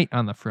there's a knight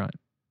on the front.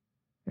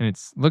 And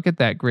look at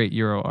that great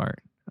Euro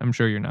art. I'm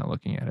sure you're not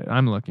looking at it.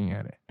 I'm looking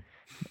at it.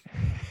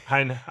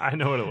 I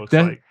know what it looks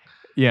like.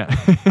 Yeah.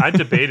 I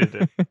debated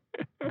it.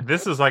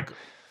 This is like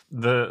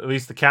at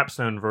least the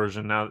Capstone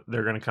version. Now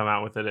they're going to come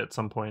out with it at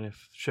some point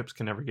if ships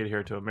can ever get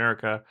here to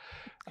America.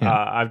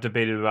 Yeah. I've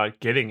debated about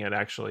getting it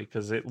actually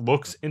because it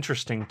looks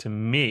interesting to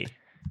me.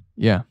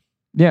 Yeah.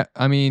 Yeah.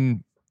 I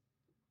mean,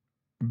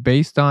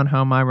 based on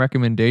how my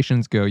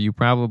recommendations go, you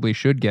probably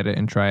should get it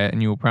and try it,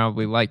 and you will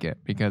probably like it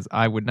because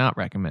I would not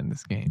recommend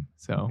this game.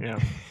 So, yeah.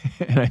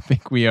 And I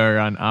think we are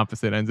on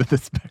opposite ends of the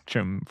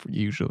spectrum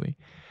usually.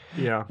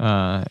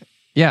 Yeah.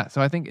 Yeah.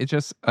 So I think it's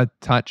just a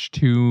touch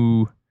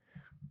too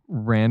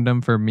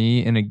random for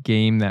me in a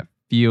game that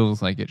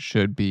feels like it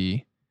should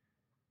be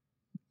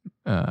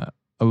a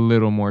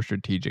little more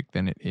strategic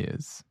than it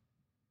is.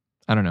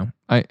 I don't know.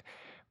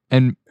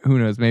 And who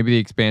knows, maybe the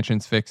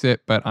expansions fix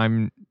it, but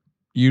I'm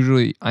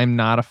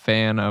not a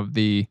fan of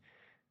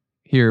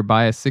here,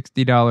 buy a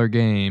 $60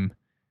 game.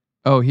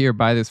 Oh, here,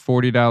 buy this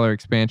 $40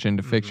 expansion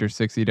to fix your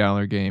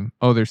 $60 game.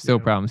 Oh, there's still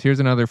problems.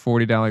 Here's another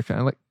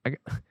 $40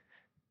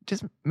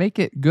 just make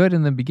it good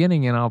in the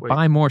beginning and I'll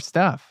buy more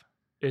stuff.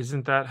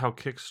 Isn't that how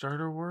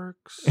Kickstarter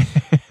works?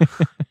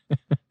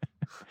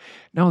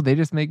 No, they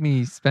just make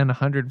me spend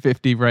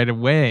 $150 right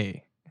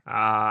away.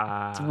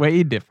 It's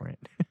way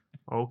different.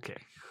 Okay.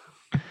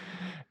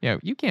 Yeah,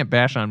 you can't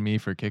bash on me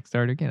for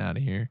Kickstarter. Get out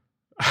of here.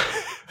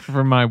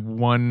 For my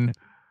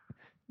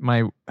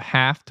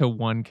half to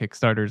one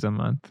Kickstarters a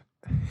month.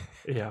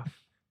 Yeah.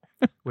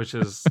 Which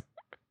is,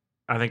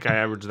 I think I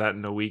averaged that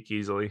in a week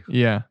easily.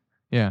 Yeah.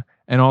 Yeah.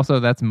 And also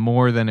that's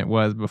more than it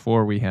was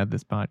before we had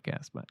this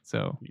podcast. But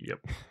so. Yep.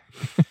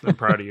 I'm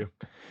proud of you.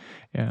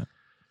 Yeah.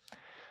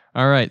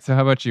 All right. So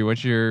how about you?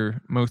 What's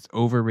your most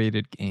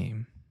overrated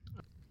game?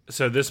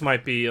 So this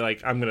might be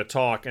like, I'm going to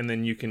talk and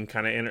then you can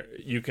kind of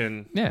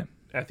yeah.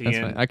 At the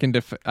end. Fine.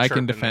 I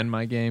can defend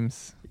my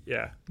games.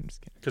 Yeah.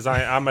 Because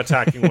I'm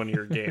attacking one of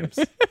your games.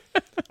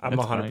 I'm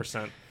 100%.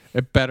 Fine.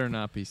 It better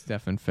not be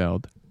Stefan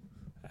Feld.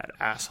 That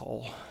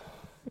asshole.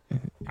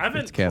 If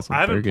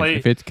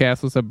it's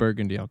Castles of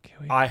Burgundy, I'll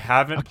kill you. I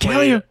haven't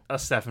played a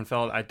Stefan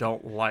Feld I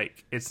don't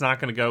like. It's not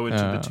going to go into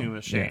the Tomb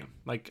of Shame. Yeah.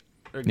 Like,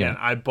 again,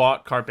 I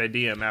bought Carpe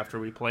Diem after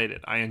we played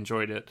it. I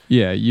enjoyed it.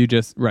 Yeah,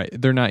 right.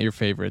 They're not your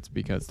favorites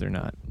because they're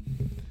not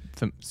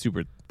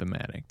super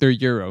thematic. They're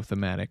Euro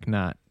thematic,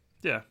 not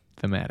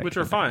thematic. Which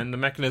are fine. The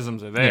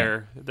mechanisms are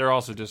there. Yeah. They're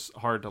also just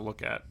hard to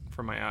look at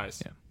for my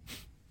eyes.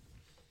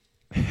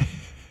 Yeah.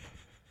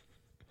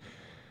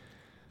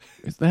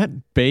 Is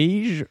that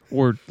beige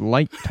or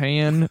light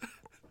tan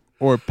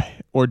or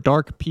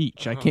dark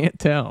peach? I can't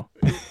tell.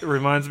 It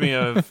reminds me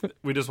of,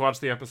 we just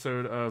watched the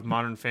episode of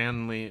Modern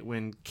Family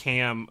when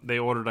they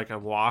ordered like a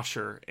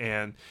washer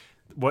and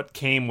what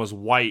came was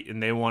white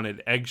and they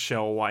wanted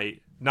eggshell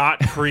white, not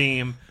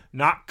cream,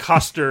 not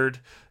custard,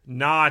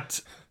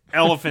 not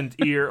elephant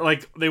ear.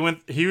 Like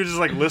he was just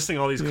like listing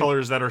all these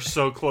colors that are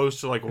so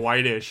close to like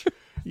whitish.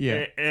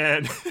 Yeah.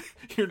 And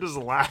you're just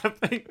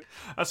laughing.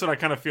 That's what I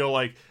kind of feel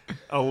like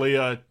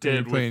Aaliyah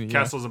did with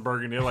Castles of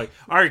Burgundy. Like,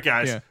 all right,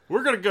 guys,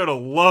 we're going to go to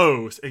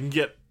Lowe's and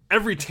get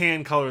every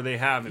tan color they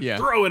have and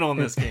throw it on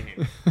this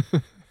game.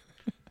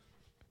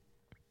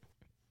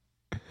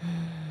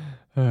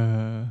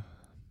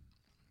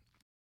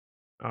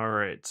 All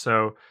right.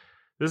 So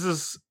this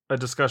is a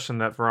discussion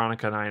that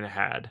Veronica and I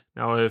had.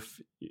 Now, if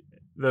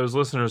those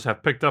listeners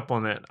have picked up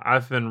on it,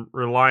 I've been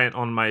reliant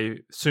on my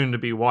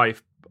soon-to-be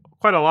wife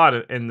quite a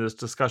lot in this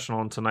discussion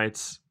on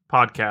tonight's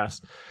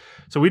podcast.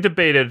 So we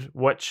debated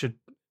what should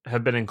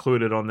have been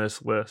included on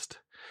this list.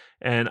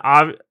 And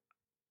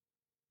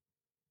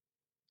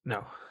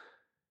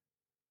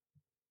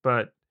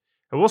but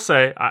I will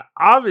say,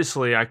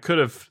 obviously I could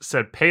have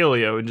said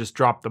paleo and just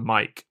dropped the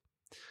mic.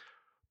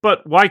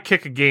 But why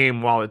kick a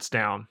game while it's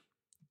down?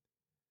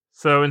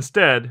 So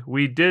instead,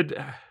 you're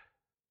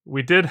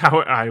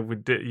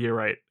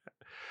right.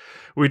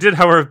 We did,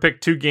 however, pick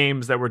two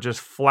games that were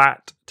just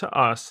flat to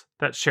us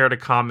that shared a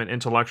common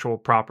intellectual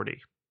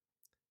property.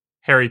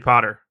 Harry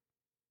Potter.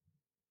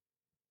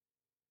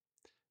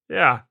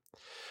 Yeah.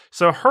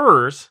 So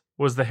hers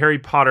was the Harry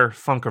Potter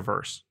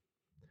Funkiverse.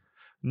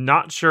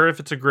 Not sure if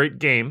it's a great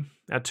game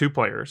at 2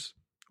 players,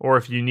 or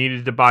if you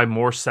needed to buy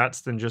more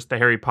sets than just the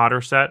Harry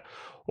Potter set,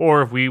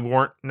 or if we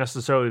weren't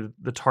necessarily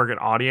the target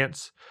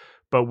audience,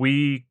 but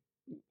we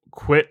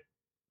quit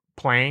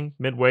playing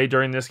midway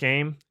during this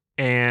game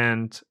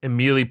and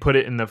immediately put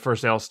it in the for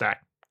sale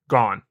stack.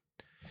 Gone.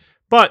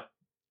 But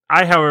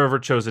I, however,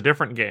 chose a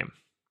different game.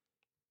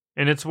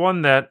 And it's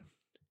one that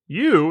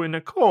you and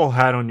Nicole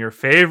had on your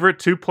favorite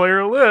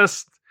 2-player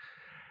list,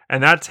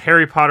 and that's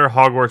Harry Potter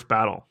Hogwarts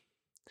Battle.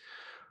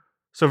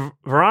 So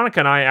Veronica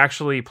and I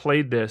actually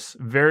played this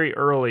very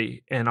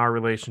early in our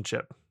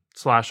relationship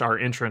 / our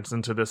entrance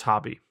into this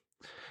hobby.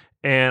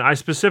 And I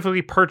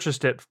specifically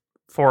purchased it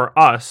for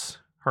us,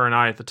 her and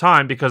I at the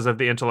time, because of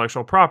the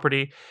intellectual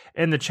property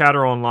and the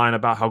chatter online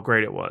about how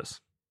great it was.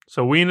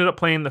 So we ended up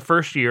playing the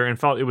first year and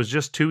felt it was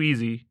just too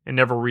easy and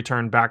never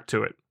returned back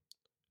to it.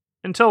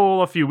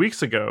 Until a few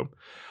weeks ago,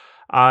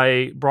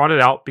 I brought it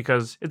out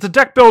because it's a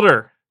deck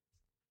builder.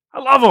 I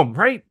love them,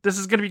 right? This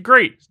is going to be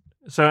great.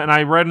 So, and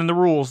I read in the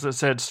rules that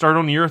said start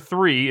on year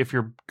 3 if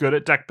you're good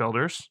at deck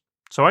builders.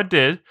 So I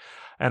did,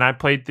 and I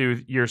played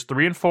through years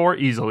 3 and 4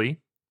 easily.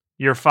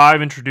 Year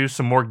 5 introduced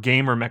some more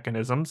gamer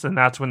mechanisms, and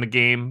that's when the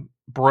game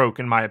broke,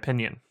 in my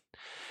opinion.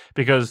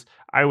 Because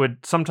I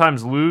would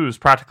sometimes lose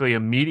practically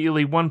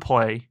immediately one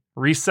play,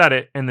 reset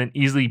it, and then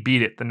easily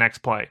beat it the next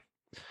play.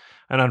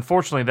 And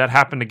unfortunately, that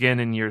happened again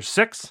in years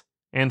 6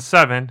 and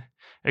 7,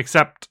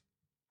 except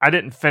I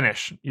didn't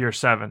finish year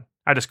 7.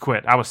 I just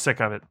quit. I was sick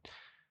of it.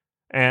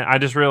 And I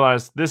just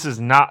realized this is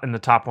not in the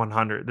top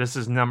 100. This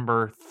is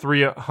number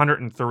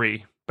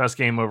 303, best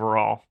game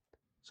overall.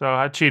 So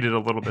I cheated a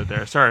little bit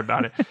there. Sorry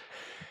about it.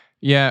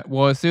 Yeah,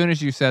 well, as soon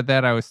as you said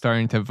that, I was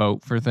starting to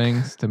vote for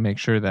things to make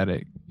sure that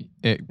it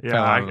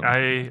fell out.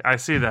 I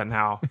see that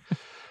now.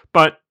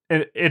 But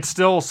it's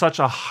still such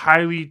a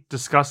highly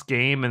discussed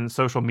game in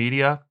social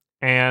media.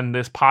 And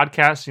this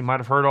podcast you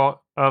might have heard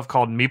of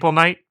called Meeple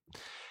Night.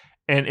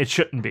 And it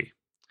shouldn't be.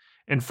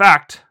 In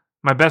fact,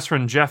 my best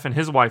friend Jeff and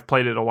his wife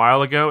played it a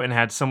while ago and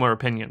had similar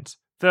opinions.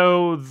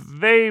 Though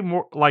they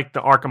more like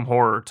the Arkham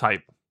Horror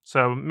type.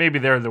 So maybe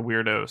they're the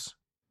weirdos.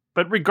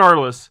 But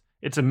regardless,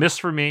 it's a miss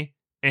for me.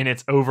 And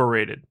it's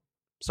overrated.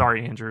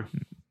 Sorry, Andrew.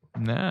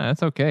 Nah,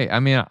 that's okay. I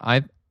mean,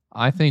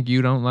 I think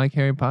you don't like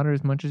Harry Potter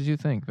as much as you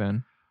think,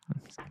 then.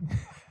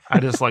 I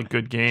just like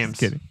good games.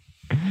 Just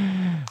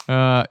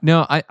kidding.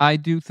 No, I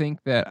do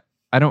think that,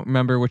 I don't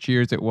remember which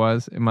years it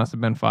was. It must have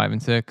been 5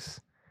 and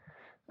 6.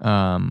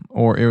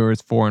 Or it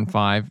was 4 and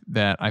 5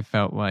 that I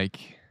felt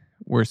like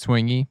were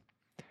swingy.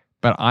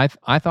 But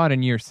I thought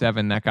in year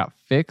 7 that got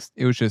fixed.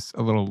 It was just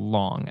a little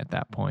long at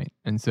that point.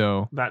 And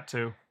so... That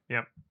too.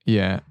 Yep.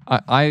 Yeah.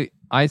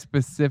 I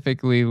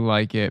specifically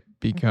like it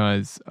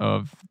because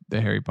of the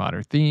Harry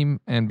Potter theme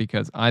and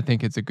because I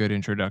think it's a good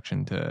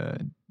introduction to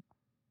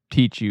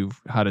teach you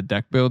how to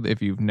deck build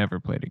if you've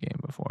never played a game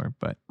before.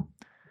 But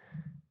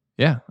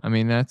yeah, I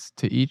mean, that's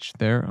to each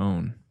their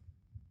own.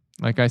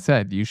 Like I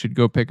said, you should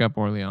go pick up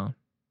Orleans.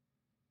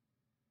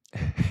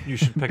 You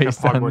should pick up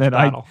Hogwarts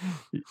Battle.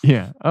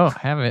 Yeah. Oh,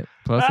 have it.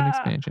 Plus an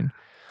expansion.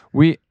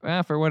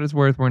 For what it's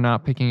worth, we're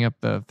not picking up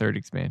the 3rd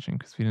expansion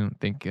because we didn't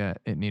think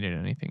it needed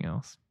anything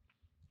else.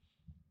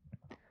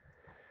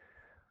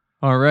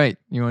 All right.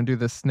 You want to do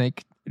the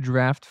snake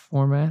draft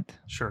format?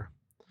 Sure.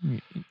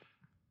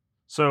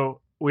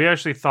 So we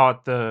actually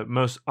thought the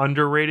most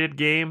underrated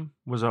game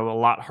was a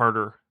lot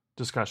harder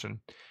discussion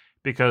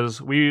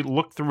because we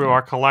looked through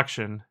our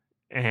collection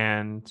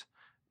and,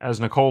 as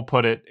Nicole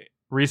put it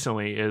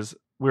recently, is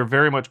we're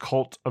very much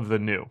Cult of the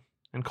New.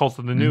 And Cult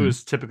of the New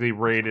is typically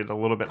rated a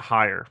little bit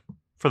higher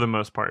for the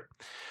most part.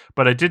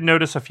 But I did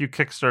notice a few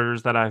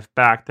Kickstarters that I've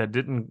backed that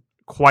didn't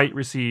quite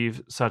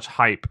receive such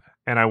hype.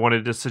 And I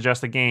wanted to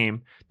suggest a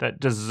game that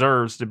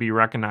deserves to be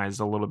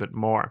recognized a little bit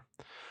more.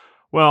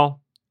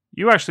 Well,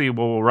 you actually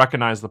will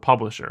recognize the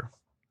publisher.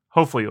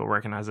 Hopefully you'll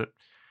recognize it.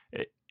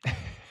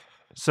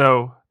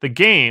 So the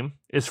game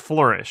is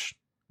Flourish,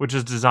 which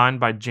is designed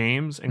by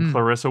James and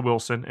Clarissa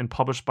Wilson and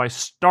published by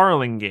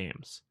Starling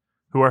Games,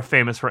 who are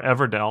famous for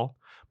Everdell,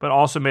 but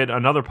also made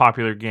another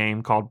popular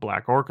game called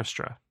Black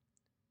Orchestra.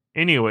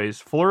 Anyways,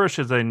 Flourish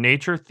is a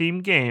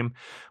nature-themed game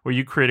where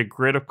you create a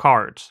grid of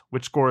cards,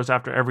 which scores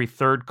after every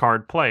third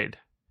card played.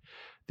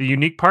 The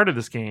unique part of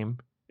this game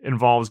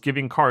involves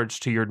giving cards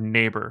to your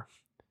neighbor,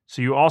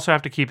 so you also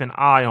have to keep an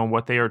eye on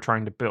what they are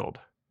trying to build.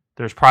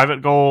 There's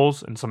private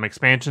goals, and some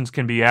expansions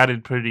can be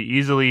added pretty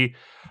easily.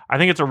 I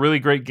think it's a really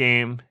great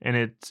game, and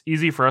it's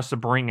easy for us to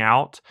bring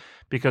out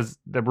because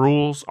the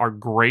rules are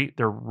great.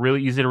 They're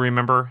really easy to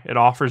remember. It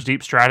offers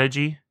deep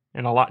strategy,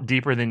 and a lot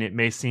deeper than it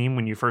may seem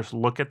when you first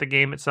look at the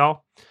game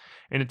itself.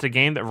 And it's a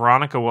game that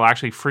Veronica will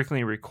actually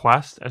frequently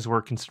request as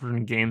we're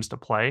considering games to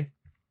play.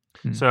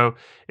 So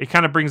it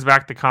kind of brings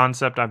back the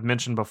concept I've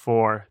mentioned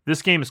before.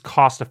 This game is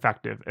cost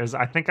effective, as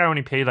I think I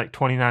only paid like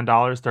 $29,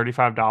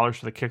 $35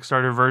 for the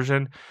Kickstarter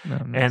version. Oh,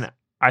 nice. And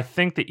I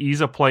think the ease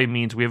of play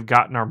means we have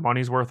gotten our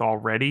money's worth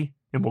already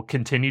and will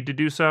continue to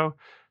do so.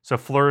 So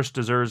Flourish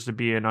deserves to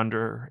be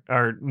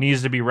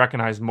needs to be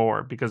recognized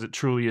more because it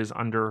truly is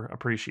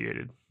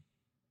underappreciated.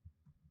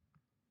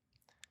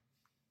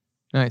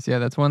 Nice. Yeah,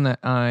 that's one that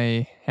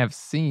I have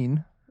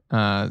seen,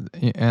 and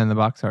the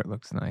box art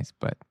looks nice,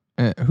 but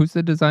who's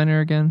the designer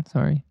again?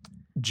 Sorry.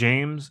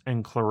 James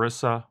and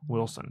Clarissa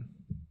Wilson.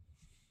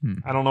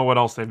 I don't know what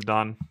else they've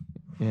done.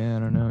 Yeah, I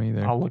don't know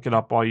either. I'll look it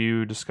up while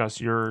you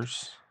discuss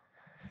yours.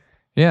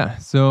 Yeah,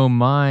 so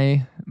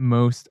my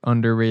most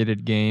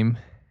underrated game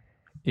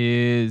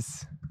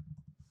is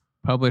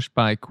published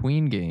by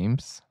Queen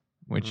Games,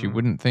 which you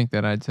wouldn't think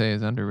that I'd say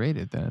is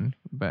underrated then,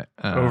 but...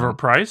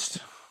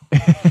 overpriced?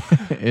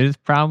 It is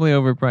probably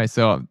overpriced.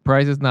 So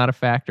price is not a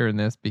factor in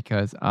this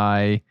because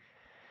I...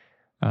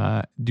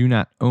 do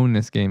not own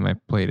this game. I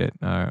played it.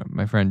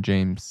 My friend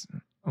James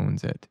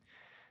owns it.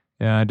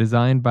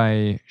 Designed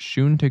by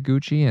Shun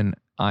Taguchi and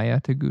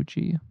Aya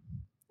Taguchi.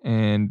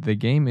 And the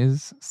game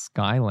is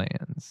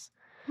Skylands.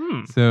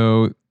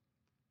 So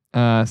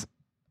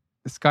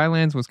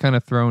Skylands was kind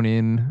of thrown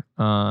in,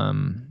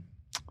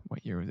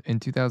 what year was it? In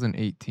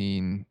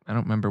 2018. I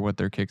don't remember what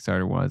their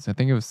Kickstarter was. I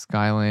think it was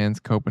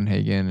Skylands,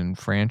 Copenhagen, and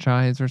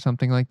franchise or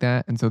something like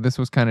that. And so this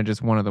was kind of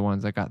just one of the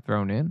ones that got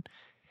thrown in.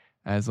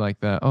 As like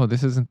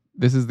this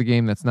is the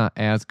game that's not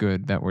as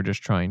good that we're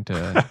just trying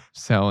to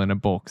sell in a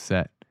bulk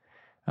set.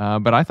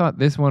 But I thought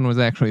this one was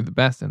actually the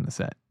best in the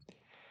set.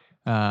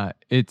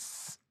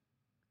 It's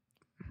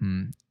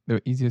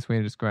the easiest way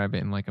to describe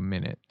it in like a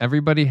minute.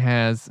 Everybody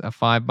has a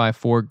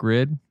 5x4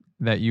 grid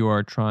that you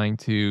are trying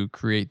to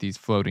create these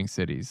floating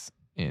cities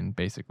in,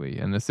 basically.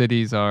 And the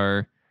cities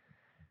are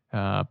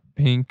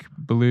pink,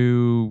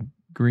 blue,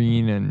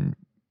 green, and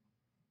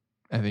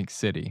I think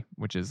city,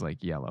 which is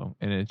like yellow,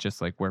 and it's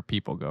just like where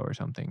people go or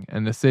something.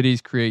 And the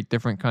cities create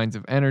different kinds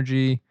of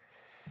energy.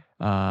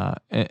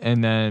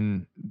 And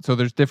then, so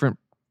there's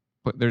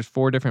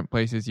 4 different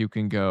places you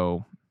can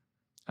go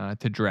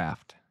to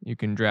draft. You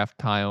can draft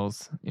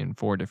tiles in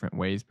 4 different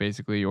ways,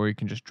 basically, or you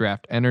can just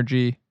draft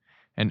energy,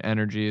 and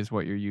energy is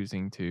what you're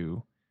using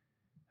to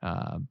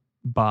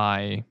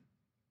buy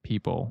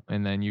people.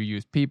 And then you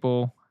use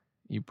people,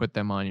 you put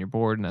them on your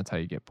board, and that's how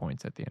you get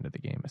points at the end of the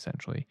game,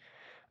 essentially.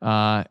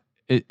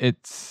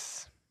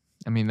 It's,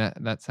 I mean,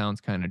 that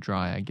sounds kind of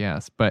dry, I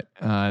guess, but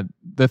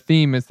the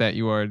theme is that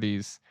you are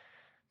these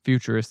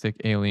futuristic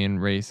alien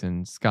race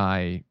in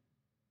sky,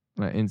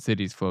 in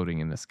cities floating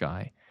in the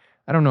sky.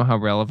 I don't know how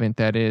relevant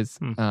that is.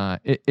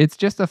 It's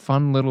just a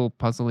fun little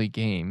puzzly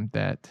game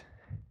that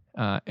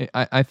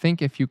I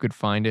think if you could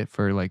find it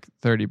for like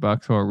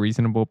 $30 or a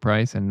reasonable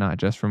price and not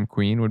just from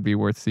Queen would be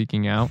worth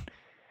seeking out.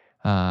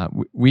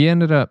 We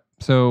ended up,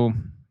 so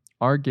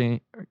our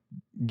game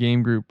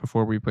group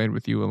before we played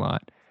with you a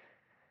lot,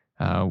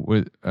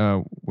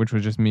 which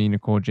was just me,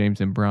 Nicole, James,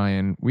 and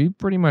Brian. We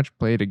pretty much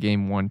played a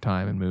game one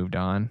time and moved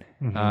on.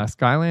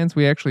 Skylands,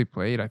 we actually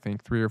played, I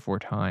think, 3 or 4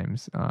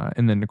 times.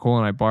 And then Nicole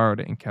and I borrowed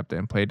it and kept it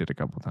and played it a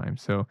couple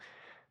times. So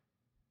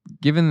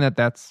given that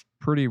that's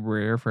pretty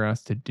rare for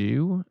us to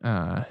do,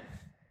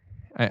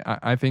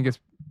 I think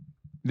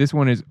this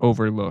one is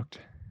overlooked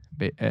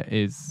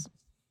as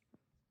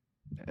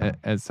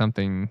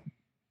something.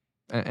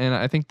 And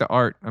I think the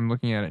art, I'm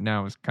looking at it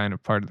now, is kind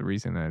of part of the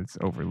reason that it's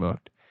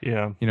overlooked.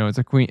 Yeah. You know, it's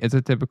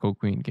a typical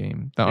Queen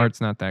game. The art's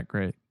not that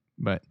great,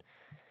 but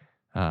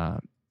the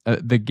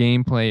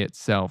gameplay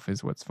itself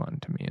is what's fun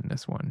to me in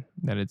this one.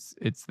 That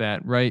it's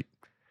that right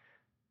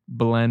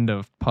blend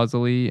of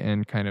puzzly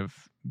and kind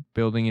of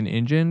building an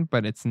engine,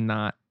 but it's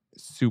not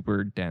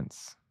super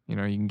dense. You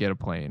know, you can get a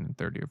play in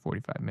 30 or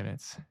 45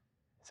 minutes.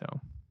 So,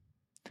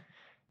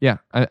 yeah,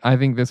 I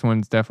think this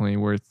one's definitely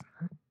worth,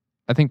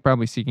 I think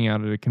probably seeking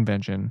out at a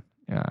convention,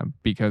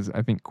 because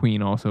I think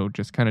Queen also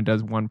just kind of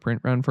does one print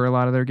run for a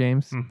lot of their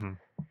games.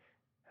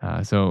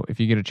 So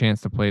if you get a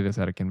chance to play this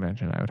at a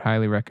convention, I would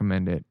highly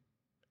recommend it.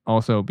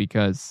 Also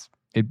because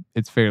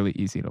it's fairly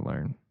easy to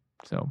learn.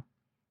 So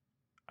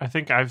I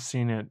think I've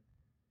seen it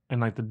in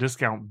like the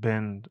discount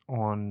bin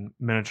on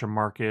Miniature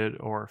Market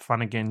or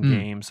Fun Again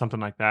Games, something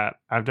like that.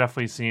 I've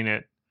definitely seen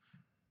it.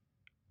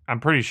 I'm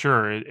pretty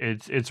sure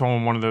it's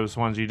on one of those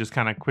ones you just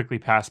kind of quickly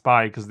pass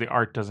by because the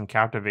art doesn't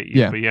captivate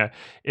you. Yeah. But yeah,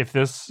 if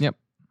this,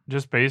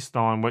 just based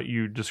on what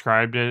you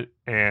described it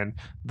and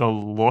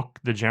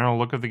the general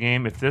look of the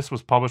game, if this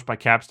was published by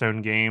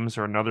Capstone Games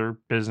or another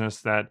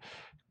business that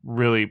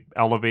really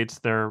elevates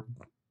their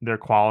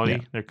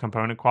quality, their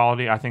component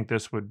quality, I think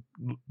this would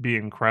be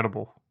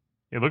incredible.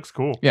 It looks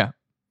cool. Yeah,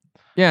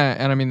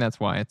 and I mean that's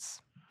why it's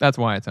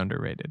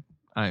underrated.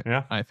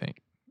 I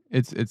think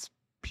it's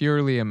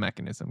purely a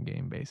mechanism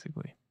game,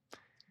 basically.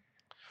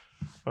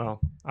 Well,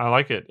 I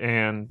like it.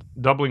 And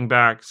doubling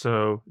back,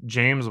 so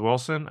James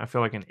Wilson, I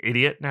feel like an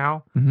idiot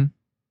now. Mm-hmm.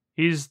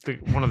 He's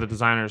one of the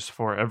designers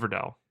for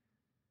Everdell.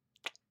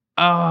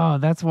 Oh,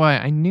 that's why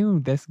I knew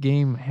this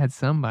game had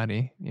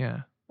somebody.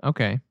 Yeah.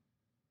 Okay.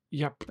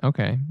 Yep.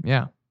 Okay.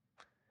 Yeah.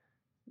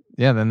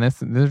 Yeah. Then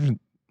there's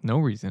no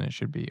reason it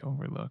should be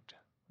overlooked.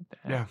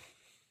 Yeah.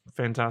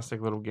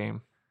 Fantastic little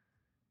game.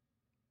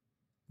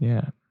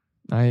 Yeah.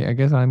 I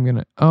guess I'm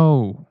gonna.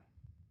 Oh,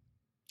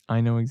 I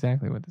know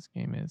exactly what this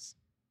game is.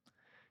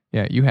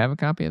 Yeah, you have a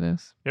copy of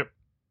this? Yep.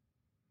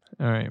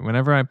 All right.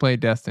 Whenever I play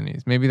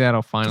Destinies, maybe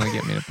that'll finally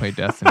get me to play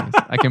Destinies.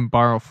 I can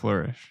borrow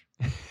Flourish.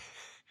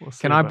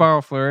 Can I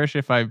borrow Flourish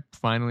if I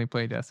finally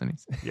play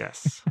Destinies?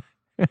 Yes.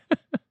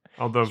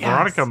 Although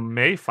Veronica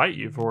may fight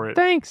you for it.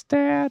 Thanks,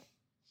 Dad.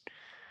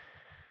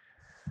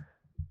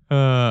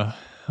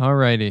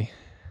 Alrighty.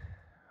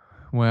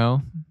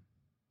 Well,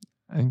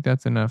 I think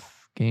that's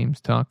enough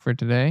games talk for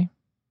today.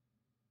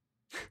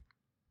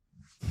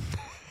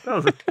 That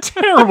was a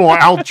terrible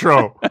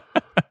outro.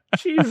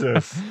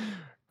 Jesus.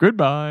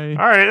 Goodbye.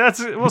 All right,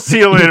 we'll see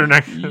you later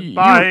next.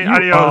 Bye.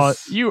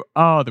 Adios. You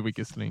are the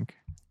weakest link.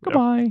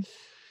 Goodbye.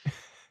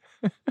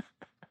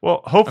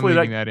 Well, hopefully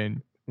that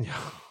in.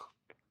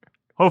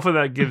 Hopefully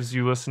that gives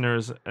you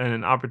listeners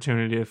an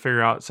opportunity to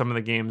figure out some of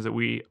the games that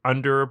we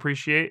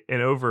underappreciate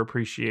and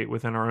overappreciate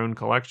within our own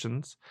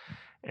collections.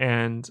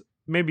 And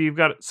maybe you've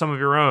got some of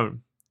your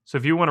own. So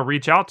if you want to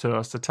reach out to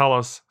us to tell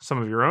us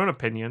some of your own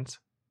opinions,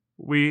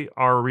 we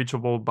are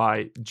reachable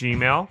by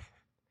Gmail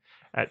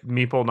at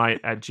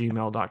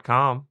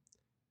meeplenight@gmail.com.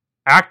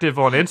 Active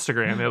on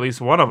Instagram, at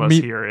least one of us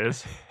here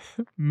is.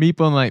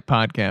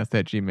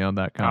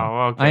 meeplenightpodcast@gmail.com.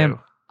 Oh, okay.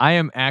 I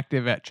am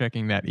active at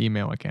checking that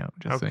email account.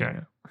 Just so you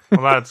know.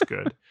 Well, that's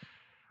good.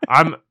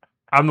 I'm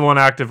the one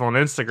active on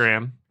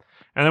Instagram,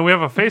 and then we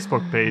have a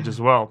Facebook page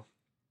as well.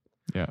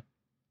 Yeah.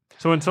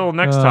 So until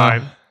next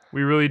time,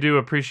 we really do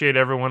appreciate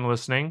everyone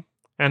listening,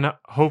 and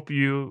hope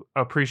you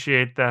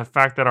appreciate the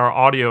fact that our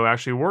audio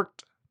actually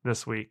worked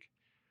this week.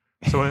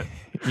 So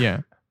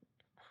yeah,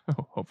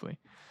 hopefully.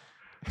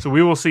 So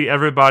we will see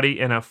everybody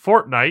in a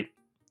fortnight,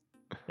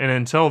 and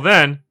until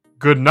then,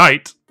 good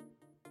night.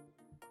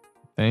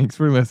 Thanks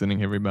for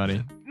listening,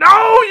 everybody.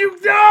 No, you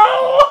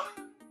know.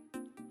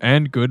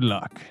 And good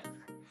luck.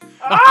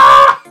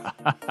 Ah!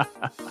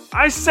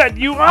 I set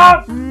you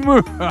up!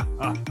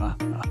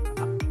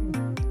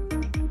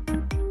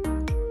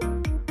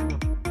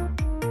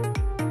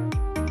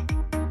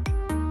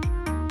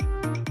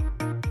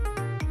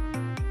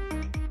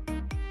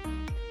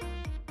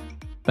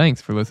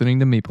 Thanks for listening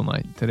to Meeple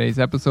Night. Today's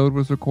episode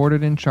was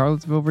recorded in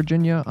Charlottesville,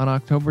 Virginia on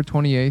October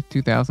 28,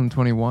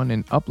 2021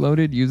 and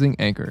uploaded using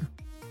Anchor.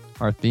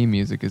 Our theme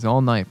music is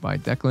All Night by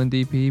Declan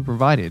DP,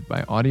 provided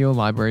by Audio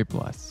Library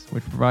Plus,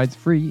 which provides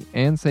free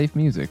and safe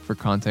music for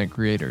content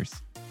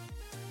creators.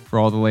 For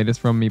all the latest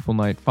from Meeple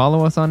Night,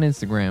 follow us on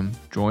Instagram,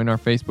 join our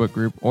Facebook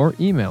group, or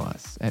email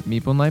us at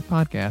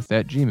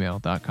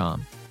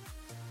meeplenightpodcast@gmail.com.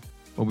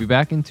 We'll be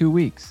back in 2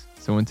 weeks,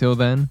 so until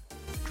then,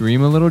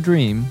 dream a little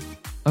dream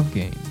of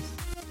games.